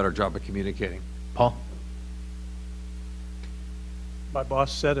do a better job of communicating. Paul? My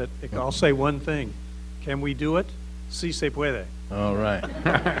boss said it. I'll say one thing. Can we do it? Si se puede. All right.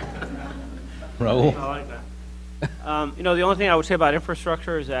 Raul? I like that. You know, the only thing I would say about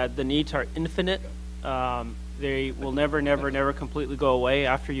infrastructure is that the needs are infinite. They will never completely go away.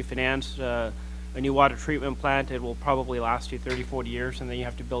 After you finance a new water treatment plant, it will probably last you 30, 40 years, and then you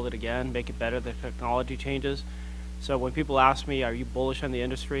have to build it again, make it better. The technology changes. So when people ask me, are you bullish on the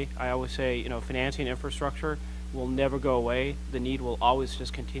industry? I always say, you know, financing infrastructure will never go away. The need will always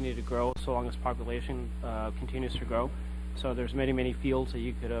just continue to grow so long as population continues to grow. So there's many fields that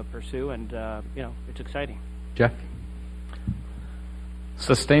you could pursue, and you know, it's exciting. Jeff?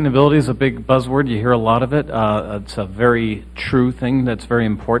 Sustainability is a big buzzword. You hear a lot of it. It's a very true thing that's very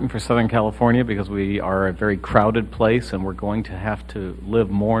important for Southern California because we are a very crowded place and we're going to have to live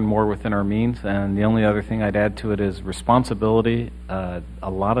more and more within our means. And the only other thing I'd add to it is responsibility. A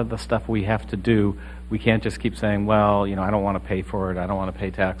lot of the stuff we have to do, we can't just keep saying, well, you know, I don't want to pay for it, I don't want to pay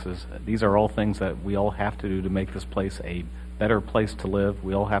taxes. These are all things that we all have to do to make this place a better place to live.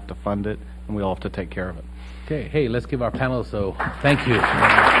 We all have to fund it and we all have to take care of it. Okay, hey, let's give our panel thank you.